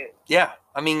 loss going in. Yeah.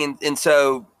 I mean, and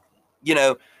so, you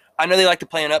know, I know they like to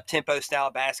play an up-tempo style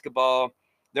of basketball.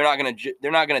 They're not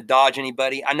gonna dodge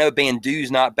anybody. I know Bandou's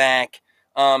not back.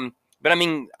 But I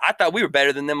mean, I thought we were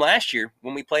better than them last year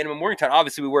when we played them in Morgantown.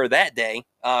 Obviously, we were that day.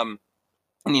 And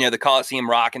you know, the Coliseum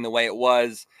rocking the way it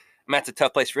was. And that's a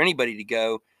tough place for anybody to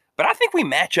go. But I think we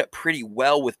match up pretty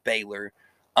well with Baylor.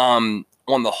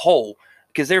 On the whole,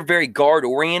 because they're very guard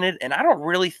oriented, and I don't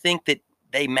really think that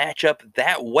they match up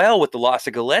that well with the loss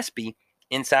of Gillespie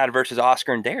inside versus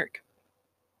Oscar and Derek.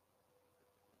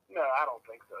 No, I don't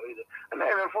think so either. And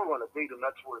if we're going to beat them,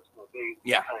 that's where it's going to be.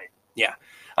 Yeah, yeah.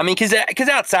 I mean, because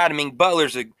outside, I mean, Butler,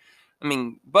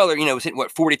 you know, was hitting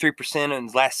 43% in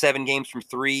his last 7 games from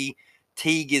 3.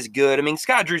 Teague is good. I mean,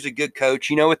 Scott Drew's a good coach.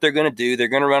 You know what they're going to do. They're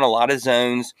going to run a lot of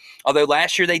zones. Although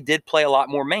last year they did play a lot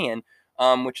more man.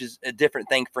 Which is a different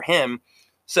thing for him.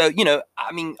 So, you know,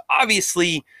 I mean,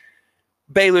 obviously,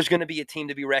 Baylor's going to be a team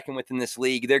to be reckoned with in this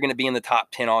league. They're going to be in the top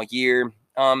 10 all year.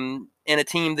 And a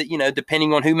team that, you know,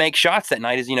 depending on who makes shots that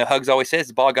night, as, you know, Hugs always says,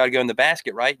 the ball got to go in the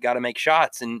basket, right? Got to make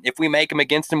shots. And if we make them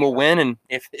against them, we'll win. And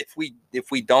if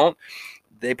we don't,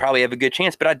 they probably have a good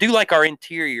chance. But I do like our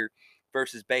interior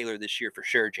versus Baylor this year for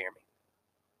sure, Jeremy.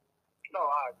 No,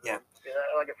 I agree. Yeah.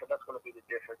 Like I said, that's going to be the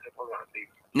difference if we're going to see.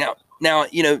 Now,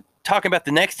 talking about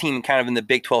the next team kind of in the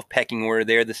Big 12 pecking order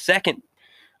there, the second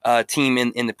team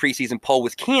in the preseason poll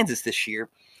was Kansas this year.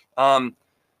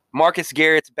 Marcus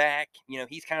Garrett's back.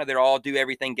 He's kind of their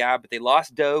all-do-everything guy, but they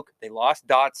lost Doak. They lost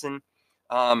Dotson.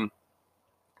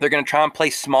 They're going to try and play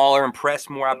smaller and press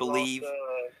more, I believe.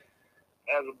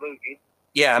 Azubuike.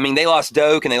 Yeah, I mean, they lost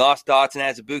Doak and they lost Dotson.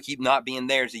 Azubuike not being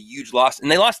there is a huge loss.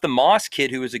 And they lost the Moss kid,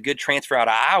 who was a good transfer out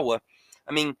of Iowa.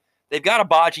 I mean, they've got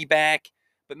Abaji back,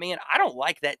 but, man, I don't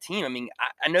like that team. I mean,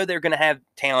 I know they're going to have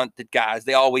talented guys.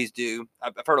 They always do.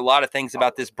 I've heard a lot of things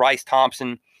about this Bryce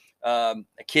Thompson, a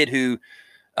kid who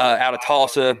out of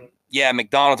Tulsa. Yeah,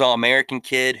 McDonald's All-American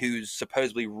kid who's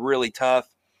supposedly really tough.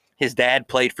 His dad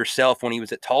played for Self when he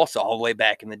was at Tulsa all the way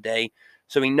back in the day,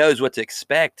 so he knows what to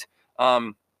expect.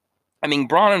 I mean,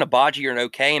 Braun and Abaji are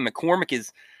okay, and McCormick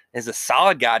is a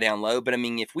solid guy down low. But, I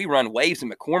mean, if we run waves in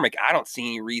McCormick, I don't see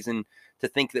any reason to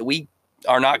think that we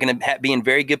are not going to be in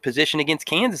very good position against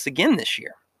Kansas again this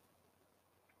year.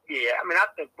 Yeah, I mean, I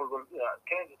think we're going to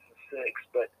Kansas is 6,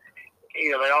 but,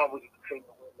 they always seem to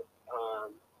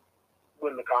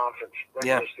win the conference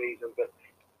regular season. But,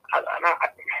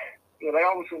 they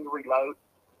always seem to reload.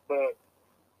 But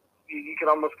you could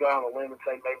almost go on a limb and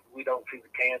say maybe we don't see the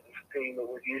Kansas team that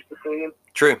we're used to seeing.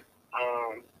 True.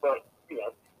 But,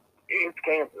 it's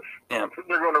Kansas. Yeah.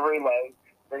 They're going to reload.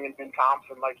 Bringing Ben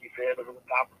Thompson, like you said, over the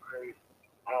top recruit.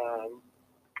 I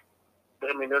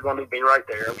mean, they're going to be right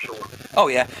there, I'm sure. Oh,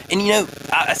 yeah. And,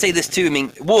 I say this, too. I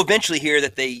mean, we'll eventually hear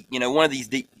that they, one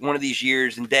of these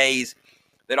years and days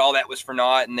that all that was for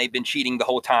naught and they've been cheating the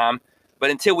whole time. But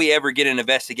until we ever get an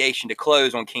investigation to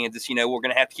close on Kansas, we're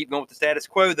going to have to keep going with the status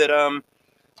quo that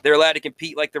they're allowed to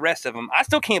compete like the rest of them. I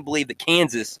still can't believe that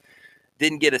Kansas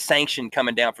didn't get a sanction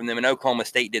coming down from them, and Oklahoma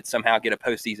State did somehow get a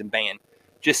postseason ban.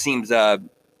 Just seems a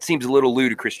little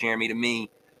ludicrous, Jeremy, to me,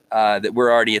 that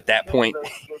we're already at that point.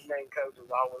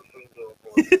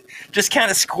 Just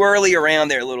kind of squirrely around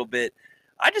there a little bit.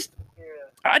 I just,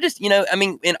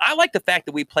 and I like the fact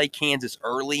that we play Kansas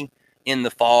early in the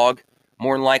fog.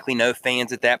 More than likely no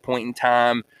fans at that point in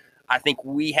time. I think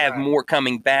we have more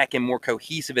coming back and more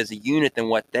cohesive as a unit than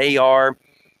what they are.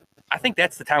 I think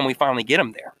that's the time we finally get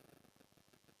them there.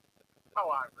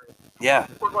 Oh, I agree. Yeah.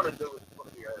 We're going to do it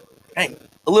from the early. Hey,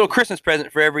 a little Christmas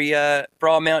present for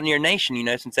all Mountaineer Nation,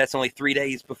 since that's only 3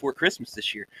 days before Christmas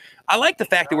this year. I like the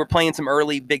fact that we're playing some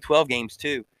early Big 12 games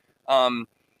too.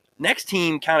 Next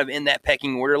team kind of in that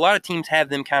pecking order, a lot of teams have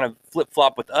them kind of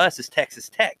flip-flop with us, is Texas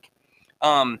Tech.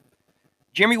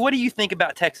 Jeremy, what do you think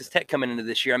about Texas Tech coming into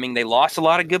this year? I mean, they lost a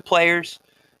lot of good players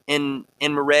in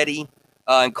Moretti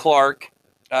and Clark,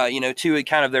 two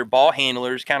kind of their ball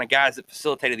handlers, kind of guys that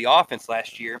facilitated the offense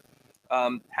last year.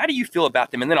 How do you feel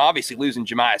about them? And then obviously losing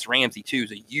Jemias Ramsey, too,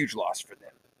 is a huge loss for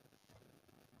them.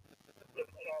 They had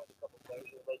a couple players.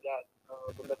 They got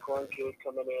the McClung kid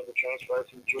coming in, the transfer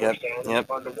from Georgetown. It's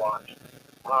fun to watch.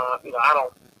 I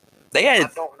don't know that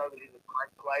he's a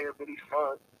great player, but he's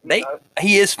fun.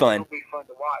 He is fun. It'll be fun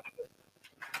to watch. But.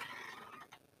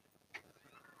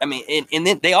 I mean, and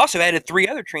then they also added 3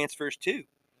 other transfers, too.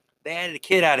 They added a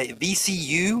kid out of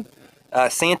VCU,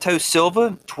 Santos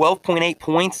Silva, 12.8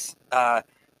 points,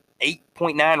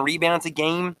 8.9 rebounds a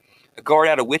game, a guard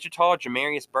out of Wichita,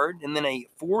 Jamarius Burton, and then a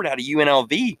forward out of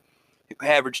UNLV who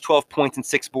averaged 12 points and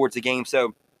 6 boards a game.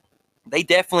 So they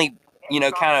definitely,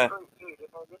 kind of –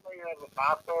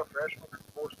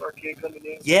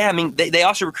 yeah, I mean, they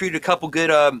also recruited a couple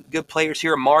good players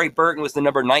here. Amari Burton was the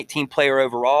number 19 player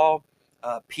overall.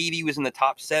 Peavy was in the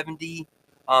top 70.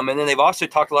 And then they've also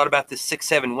talked a lot about this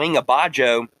 6'7" wing,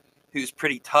 Abajo, who's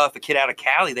pretty tough, a kid out of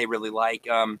Cali they really like.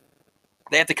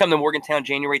 They have to come to Morgantown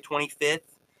January 25th.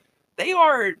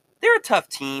 They're a tough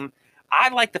team. I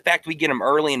like the fact we get them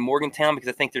early in Morgantown because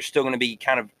I think they're still going to be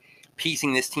kind of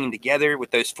piecing this team together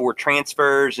with those 4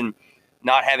 transfers and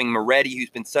not having Moretti,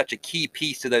 who's been such a key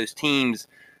piece to those teams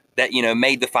that,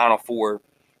 made the Final Four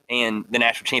and the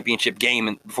national championship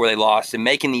game before they lost, and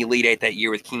making the Elite Eight that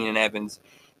year with Keenan Evans.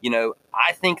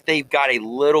 I think they've got a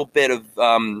little bit of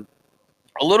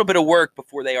work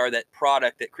before they are that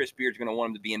product that Chris Beard's going to want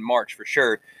them to be in March for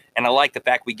sure. And I like the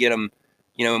fact we get them,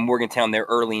 in Morgantown there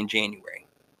early in January.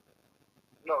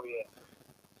 Oh, yeah.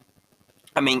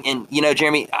 I mean, and,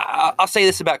 Jeremy, I'll say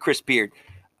this about Chris Beard.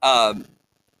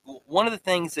 One of the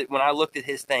things that when I looked at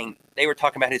his thing, they were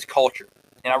talking about his culture.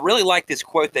 And I really like this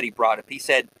quote that he brought up. He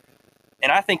said,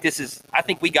 and I think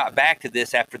we got back to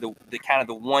this after the kind of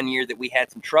the 1 year that we had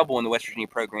some trouble in the West Virginia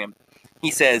program.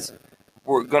 He says,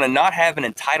 we're going to not have an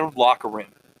unentitled locker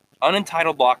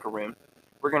room.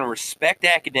 We're going to respect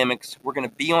academics. We're going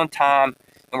to be on time,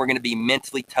 and we're going to be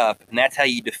mentally tough. And that's how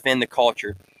you defend the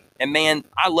culture. And, man,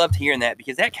 I loved hearing that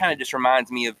because that kind of just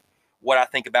reminds me of what I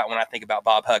think about when I think about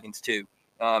Bob Huggins, too.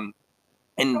 And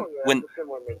when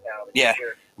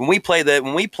we play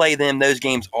them, those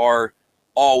games are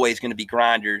always going to be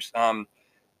grinders. And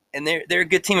they're a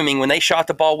good team. I mean, when they shot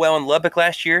the ball well in Lubbock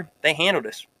last year, they handled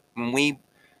us. When we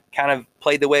kind of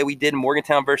played the way we did in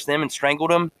Morgantown versus them and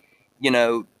strangled them,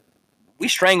 we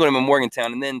strangled them in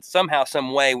Morgantown, and then somehow,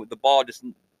 some way, the ball just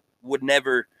would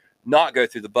never not go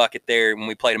through the bucket there when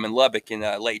we played them in Lubbock in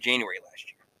late January last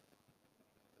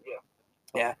year.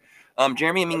 Yeah.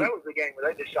 Jeremy, I mean, that was the game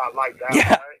where they just shot lights out.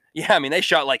 Yeah. Right? Yeah. I mean, they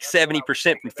shot like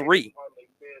 70% from three.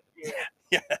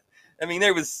 Yeah. I mean,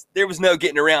 there was no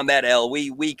getting around that, L.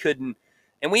 We couldn't,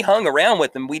 and we hung around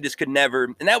with them. We just could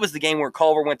never. And that was the game where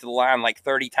Culver went to the line like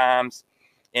 30 times,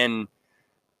 and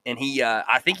he,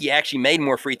 I think he actually made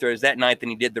more free throws that night than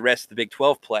he did the rest of the Big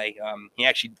 12 play. He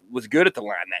actually was good at the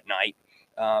line that night.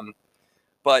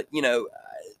 But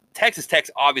Texas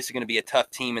Tech's obviously going to be a tough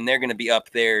team, and they're going to be up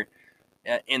there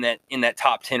in that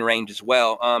top 10 range as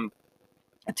well.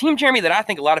 A team, Jeremy, that I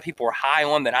think a lot of people are high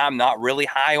on that I'm not really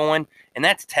high on, and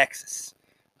that's Texas.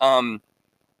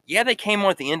 Yeah, they came on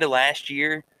at the end of last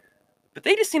year, but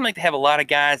they just seem like they have a lot of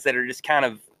guys that are just kind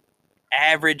of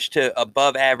average to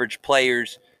above average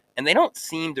players, and they don't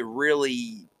seem to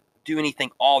really do anything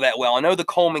all that well. I know the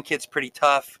Coleman kid's pretty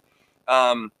tough,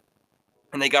 and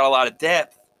they got a lot of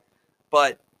depth,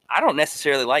 but I don't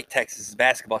necessarily like Texas's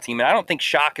basketball team, and I don't think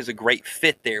Shock is a great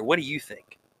fit there. What do you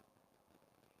think?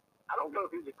 I don't know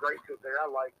if he's a great fit there. I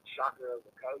like Shocker as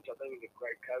a coach. I think he's a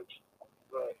great coach,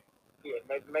 but yeah,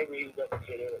 maybe he doesn't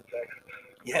fit in at Texas.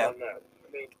 Yeah. I don't know.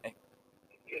 I mean,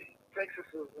 Texas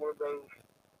is one of those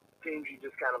teams you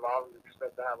just kind of always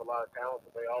expect to have a lot of talent,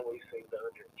 but they always seem to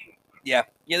underachieve. Yeah,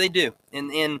 they do.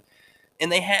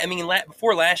 And they had, I mean,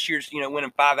 before last year's,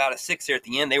 winning 5 out of 6 there at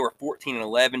the end, they were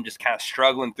 14-11, just kind of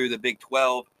struggling through the Big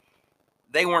 12.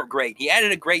 They weren't great. He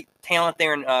added a great talent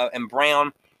there in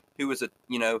Brown, who was a,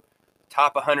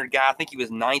 top 100 guy. I think he was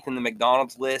 9th in the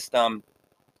McDonald's list.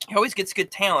 He always gets good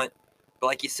talent, but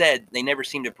like you said, they never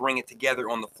seem to bring it together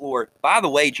on the floor. By the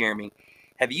way, Jeremy,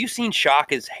 have you seen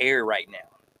Shaka's hair right now?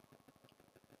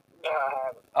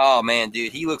 Oh man,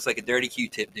 dude, he looks like a dirty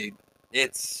Q-tip, dude.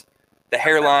 It's the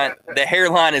hairline. The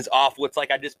hairline is awful. It's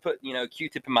like I just put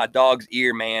Q-tip in my dog's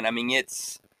ear, man. I mean,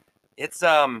 it's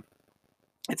got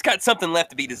something left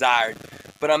to be desired.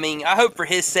 But I mean, I hope for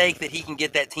his sake that he can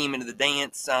get that team into the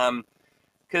dance.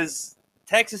 Because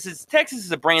Texas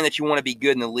is a brand that you want to be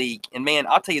good in the league. And man,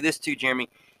 I'll tell you this too, Jeremy.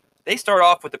 They start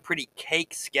off with a pretty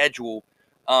cake schedule,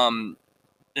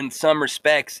 in some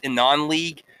respects in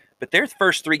non-league. But their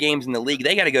first 3 games in the league,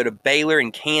 they got to go to Baylor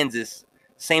and Kansas,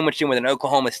 sandwiched in with an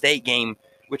Oklahoma State game,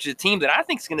 which is a team that I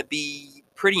think is going to be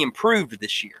pretty improved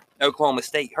this year. Oklahoma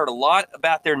State, heard a lot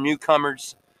about their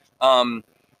newcomers, and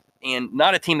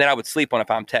not a team that I would sleep on if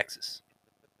I'm Texas.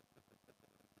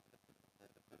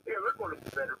 Yeah, they're going to be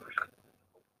better for sure.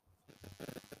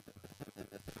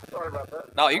 Sorry about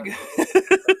that. No, you're good. Yeah,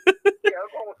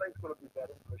 Oklahoma State's going to be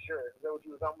better for sure. Is that what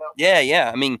you were talking about?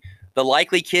 Yeah. I mean, the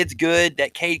Likely kid's good.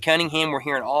 That Cade Cunningham, we're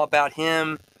hearing all about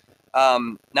him.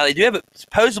 Now, they do have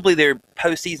supposedly their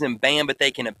postseason ban, but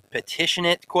they can petition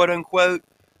it, quote unquote.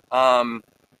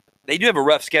 They do have a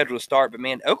rough schedule to start, but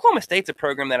man, Oklahoma State's a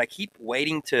program that I keep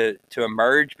waiting to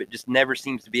emerge, but just never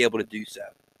seems to be able to do so.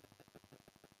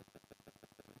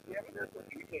 Yeah, I mean, there's a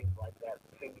few teams like that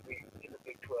seem to be in the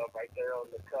Big 12 right there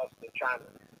on the cusp of trying to,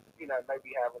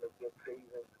 maybe having a good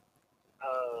season.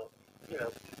 I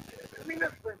mean,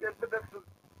 that's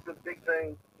the big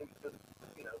thing is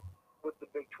with the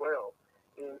Big 12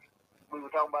 is we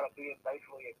were talking about it being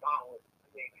basically a gauntlet. I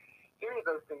mean, any of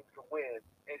those things can win.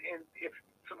 And if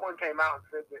someone came out and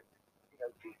said that,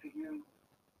 TCU,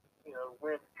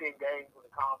 wins 10 games in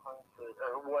the conference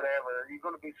or whatever, you're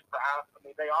going to be surprised. I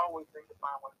mean, they always seem to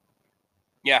find ways.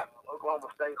 Yeah. Oklahoma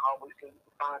State always seems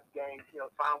to find games,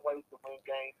 find ways to win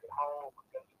games at home, but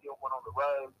they still win on the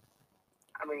road.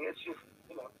 I mean, it's just,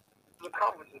 the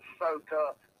conference is so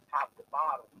tough, top to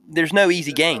bottom. There's no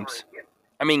easy games.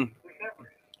 I mean,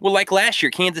 well, like last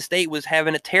year, Kansas State was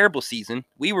having a terrible season.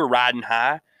 We were riding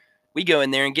high. We go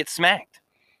in there and get smacked.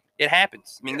 It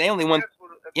happens. I mean, they only won.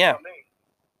 Yeah. I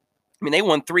mean, they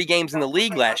won 3 games in the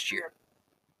league last year.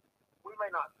 We may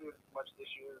not see it as much this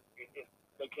year if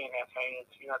they can't have fans.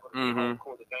 You're not going to see home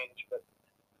court advantage, but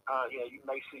you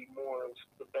may see more of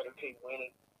the better team winning.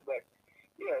 But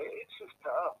yeah, it's just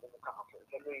tough in the conference.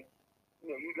 I mean,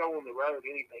 you go on the road,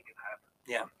 anything can happen.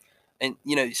 Yeah. And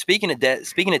speaking of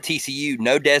TCU,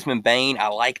 no Desmond Bain. I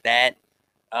like that.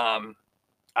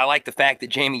 I like the fact that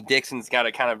Jamie Dixon's got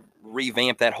to kind of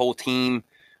revamp that whole team.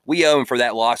 We owe him for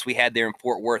that loss we had there in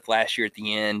Fort Worth last year at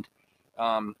the end.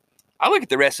 I look at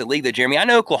the rest of the league, though, Jeremy. I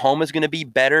know Oklahoma's going to be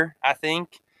better, I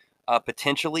think,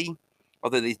 potentially.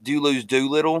 Although they do lose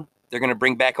Doolittle, they're going to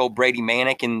bring back old Brady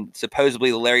Manick, and supposedly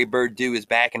the Larry Bird do is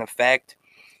back in effect.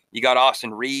 You got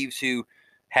Austin Reeves, who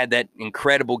had that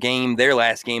incredible game, their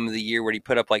last game of the year, where he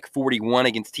put up like 41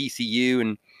 against TCU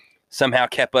and somehow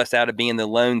kept us out of being the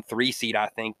lone 3 seed, I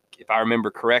think, if I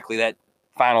remember correctly, that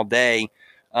final day.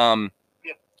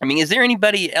 I mean, is there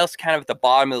anybody else kind of at the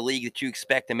bottom of the league that you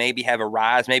expect to maybe have a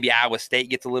rise? Maybe Iowa State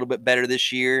gets a little bit better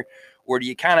this year? Or do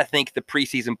you kind of think the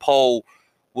preseason poll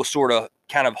will sort of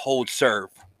kind of hold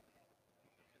serve?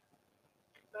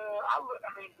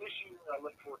 This year I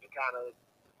look forward to kind of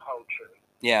hold true.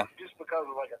 Yeah. Just because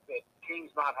of, like I said,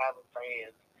 teams not having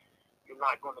fans, you're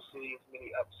not going to see as many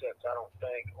upsets, I don't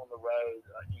think, on the road.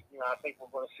 I think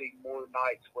we're going to see more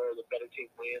nights where the better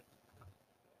team wins.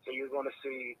 So you're going to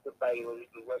see the Baylor,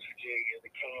 the West Virginia,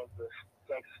 the Kansas,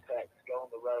 Texas Tech go on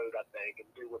the road, I think, and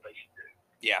do what they should do.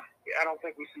 Yeah. I don't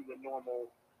think we see the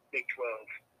normal Big 12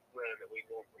 run that we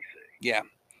normally see. Yeah.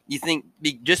 You think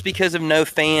just because of no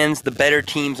fans, the better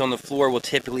teams on the floor will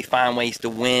typically find ways to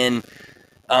win.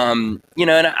 And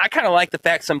I kind of like the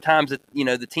fact sometimes that,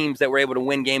 the teams that were able to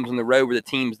win games on the road were the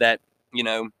teams that,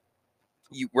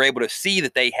 you were able to see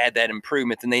that they had that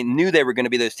improvement and they knew they were going to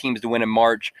be those teams to win in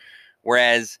March.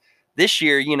 Whereas this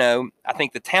year, I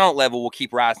think the talent level will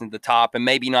keep rising to the top and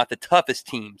maybe not the toughest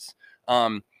teams.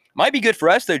 Might be good for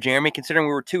us, though, Jeremy, considering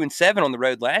we were 2-7 on the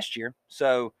road last year.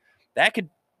 So that could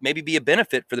maybe be a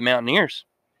benefit for the Mountaineers.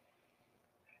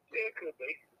 Yeah, it could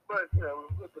be. But,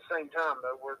 at the same time,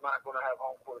 though, we're not going to have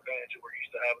home court advantage we're used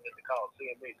to having in the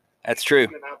Coliseum either. That's true.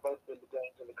 You and I both been to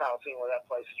games in the Coliseum where that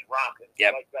place is rocking.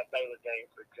 Yep. Like that Baylor game,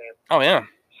 for example. Oh, yeah.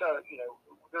 So,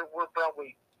 we're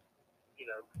probably,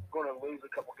 going to lose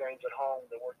a couple games at home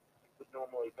that we would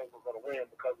normally think we're going to win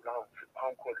because of the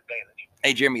home court advantage.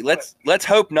 Hey, Jeremy, let's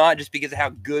hope not, just because of how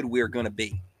good we're going to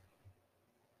be.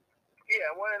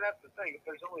 Yeah, well, and that's the thing. If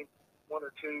there's only 1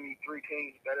 or 2, 3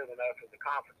 teams better than us in the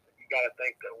conference, you got to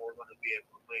think that we're going to be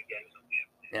able to win games on them.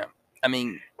 Yeah, I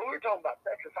mean, when we were talking about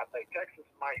Texas, I think Texas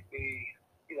might be.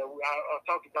 I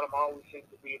talked about them always seem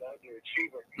to be an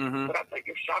underachiever, but I think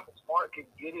if Shaka Smart can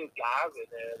get his guys in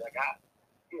there,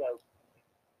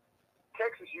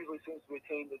 Texas usually seems to be a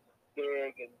team that's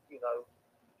big and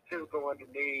physical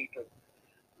underneath and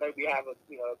maybe have a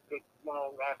big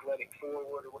long athletic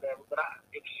forward or whatever. But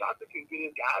if Shaka can get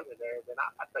his guys in there, then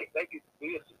I think they could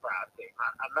be a surprise team.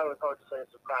 I know it's hard to say a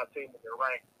surprise team when they're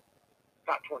ranked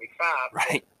top 25.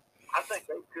 Right. I think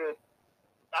they could.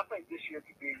 I think this year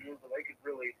could be a year where they could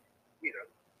really,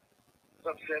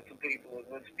 upset some people and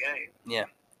win some games. Yeah,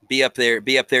 be up there,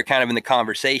 kind of in the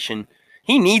conversation.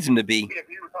 He needs them to be. Yeah, if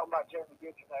you were talking about Jeremy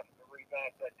Dixon having to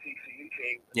revamp that TCU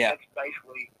team, yeah, that's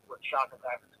basically what Shaka's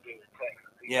having to do in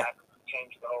Texas. He's having to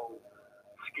change the whole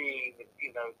scheme, because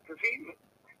those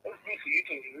TCU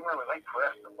teams, you remember, they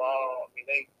pressed the ball. I mean,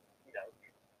 they,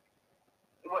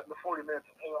 it wasn't the 40 minutes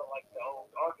of hell like the old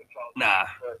Arkansas. Nah,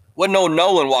 wasn't no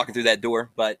Nolan walking through that door,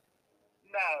 but.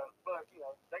 No, but,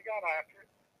 they got after it.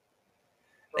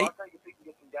 So I think if he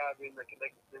can get some guys in that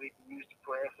he can use to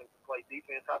press and to play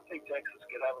defense, I think Texas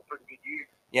could have a pretty good year.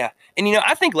 Yeah, and,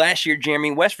 I think last year,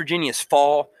 Jeremy, West Virginia's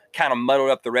fall kind of muddled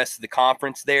up the rest of the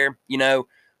conference there.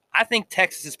 I think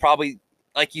Texas is probably,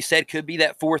 like you said, could be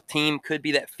that 4th team, could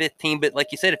be that 5th team. But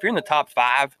like you said, if you're in the top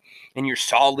 5 and you're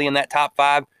solidly in that top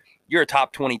 5, you're a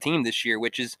top 20 team this year,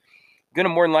 which is going to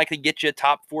more than likely get you a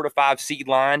top 4 to 5 seed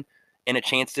line and a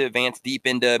chance to advance deep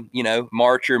into,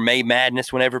 March or May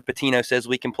Madness whenever Pitino says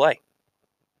we can play.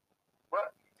 Right.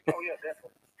 Oh, yeah,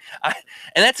 definitely.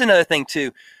 And that's another thing,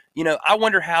 too. I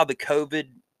wonder how the COVID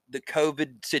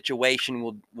situation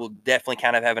will definitely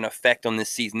kind of have an effect on this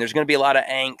season. There's going to be a lot of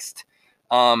angst.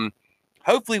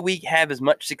 Hopefully we have as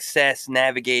much success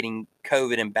navigating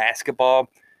COVID in basketball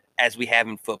as we have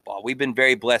in football. We've been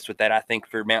very blessed with that, I think,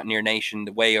 for Mountaineer Nation,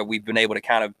 the way we've been able to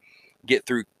kind of get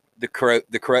through the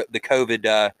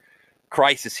COVID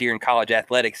crisis here in college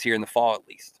athletics here in the fall, at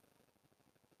least.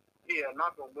 Yeah,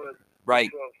 knock on wood.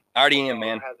 Right. I already am,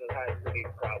 man.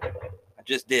 I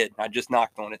just did. I just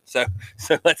knocked on it. So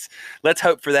let's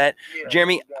hope for that. Yeah,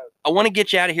 Jeremy, I want to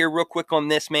get you out of here real quick on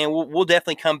this, man. We'll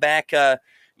definitely come back,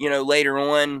 later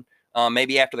on,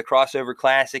 maybe after the Crossover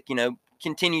Classic,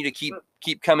 continue to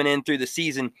keep coming in through the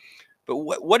season. But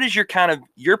what is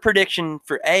your prediction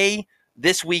for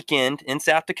this weekend in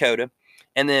South Dakota,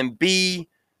 and then B,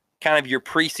 kind of your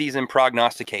preseason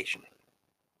prognostication?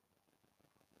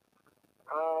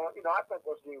 I think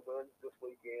West Virginia wins this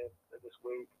weekend, this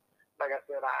week. like I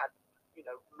said,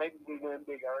 maybe we win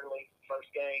big early first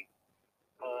game,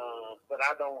 but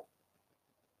I don't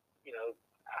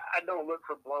look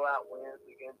for blowout wins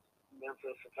against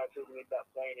Memphis. If I see we end up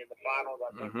playing in the finals,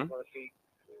 I think we're going to see,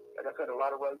 like I said, a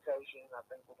lot of rotation. I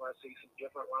think we're going to see some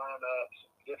different lineups,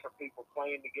 different people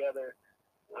playing together.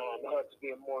 Hud's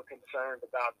being more concerned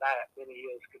about that than he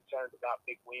is concerned about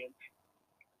big wins.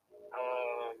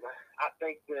 I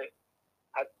think that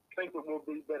we'll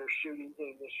be a better shooting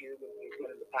team this year than we've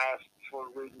been in the past for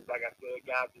reasons, like I said,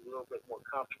 guys are a little bit more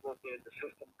comfortable being in the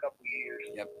system a couple of years.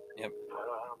 Yep.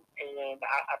 And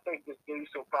I think that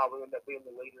Deuce will probably end up being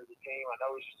the leader of the team. I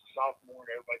know he's just a sophomore,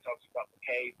 and everybody talks about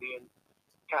McKay being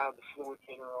kind of the fluid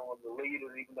general and the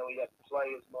leader, even though he doesn't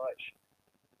play as much.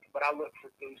 But I look for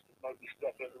Deuce to maybe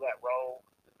step into that role.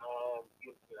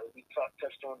 We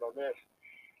touched on this.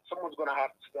 Someone's going to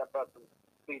have to step up and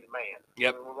be the man.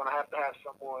 Yep. We're going to have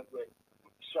someone that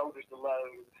shoulders the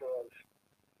load and says,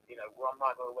 I'm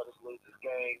not going to let us lose this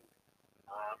game.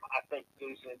 I think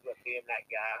Deuce ends up being that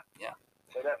guy. Yeah.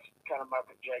 So that's kind of my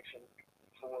projection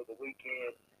for the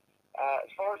weekend. As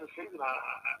far as the season,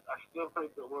 I still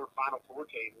think that we're a Final Four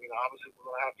team. Obviously we're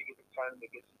going to have to get the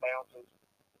tournament, get some bounces,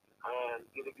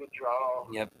 get a good draw.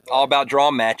 Yep. All about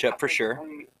draw matchup for sure.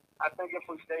 I think if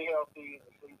we stay healthy and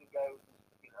the season goes,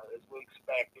 as we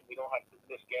expect, and we don't have to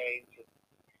miss games, and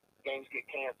games get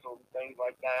canceled, and things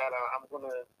like that, I'm gonna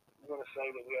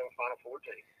say that we have a Final Four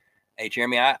team. Hey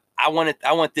Jeremy, I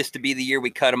want this to be the year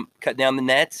we cut down the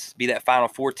nets, be that Final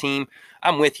Four team.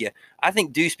 I'm with you. I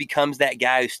think Deuce becomes that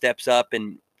guy who steps up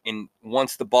and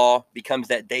wants the ball, becomes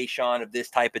that Deshaun of this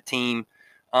type of team.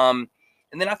 And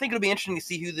then I think it'll be interesting to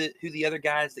see who the other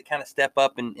guys that kind of step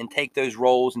up and take those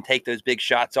roles and take those big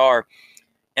shots are.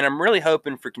 And I'm really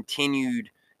hoping for continued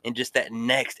and just that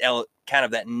next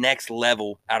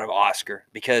level out of Oscar,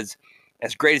 because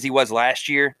as great as he was last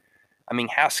year, I mean,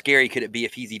 how scary could it be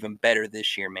if he's even better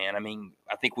this year, man? I mean,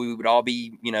 I think we would all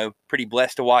be, pretty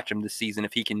blessed to watch him this season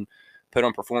if he can put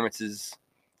on performances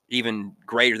even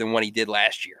greater than what he did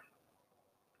last year.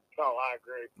 Oh, I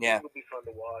agree. Yeah. It'll be fun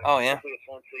to watch. Oh, yeah. It'll be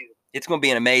a fun season. It's going to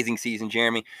be an amazing season,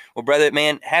 Jeremy. Well, brother,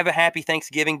 man, have a happy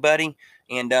Thanksgiving, buddy.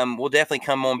 And we'll definitely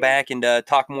come on back and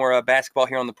talk more basketball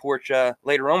here on the porch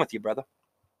later on with you, brother.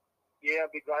 Yeah,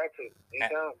 I'd be glad to.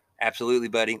 Anytime. Absolutely,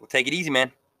 buddy. Well, take it easy,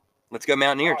 man. Let's go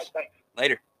Mountaineers. All right, thanks.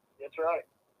 Later. That's right.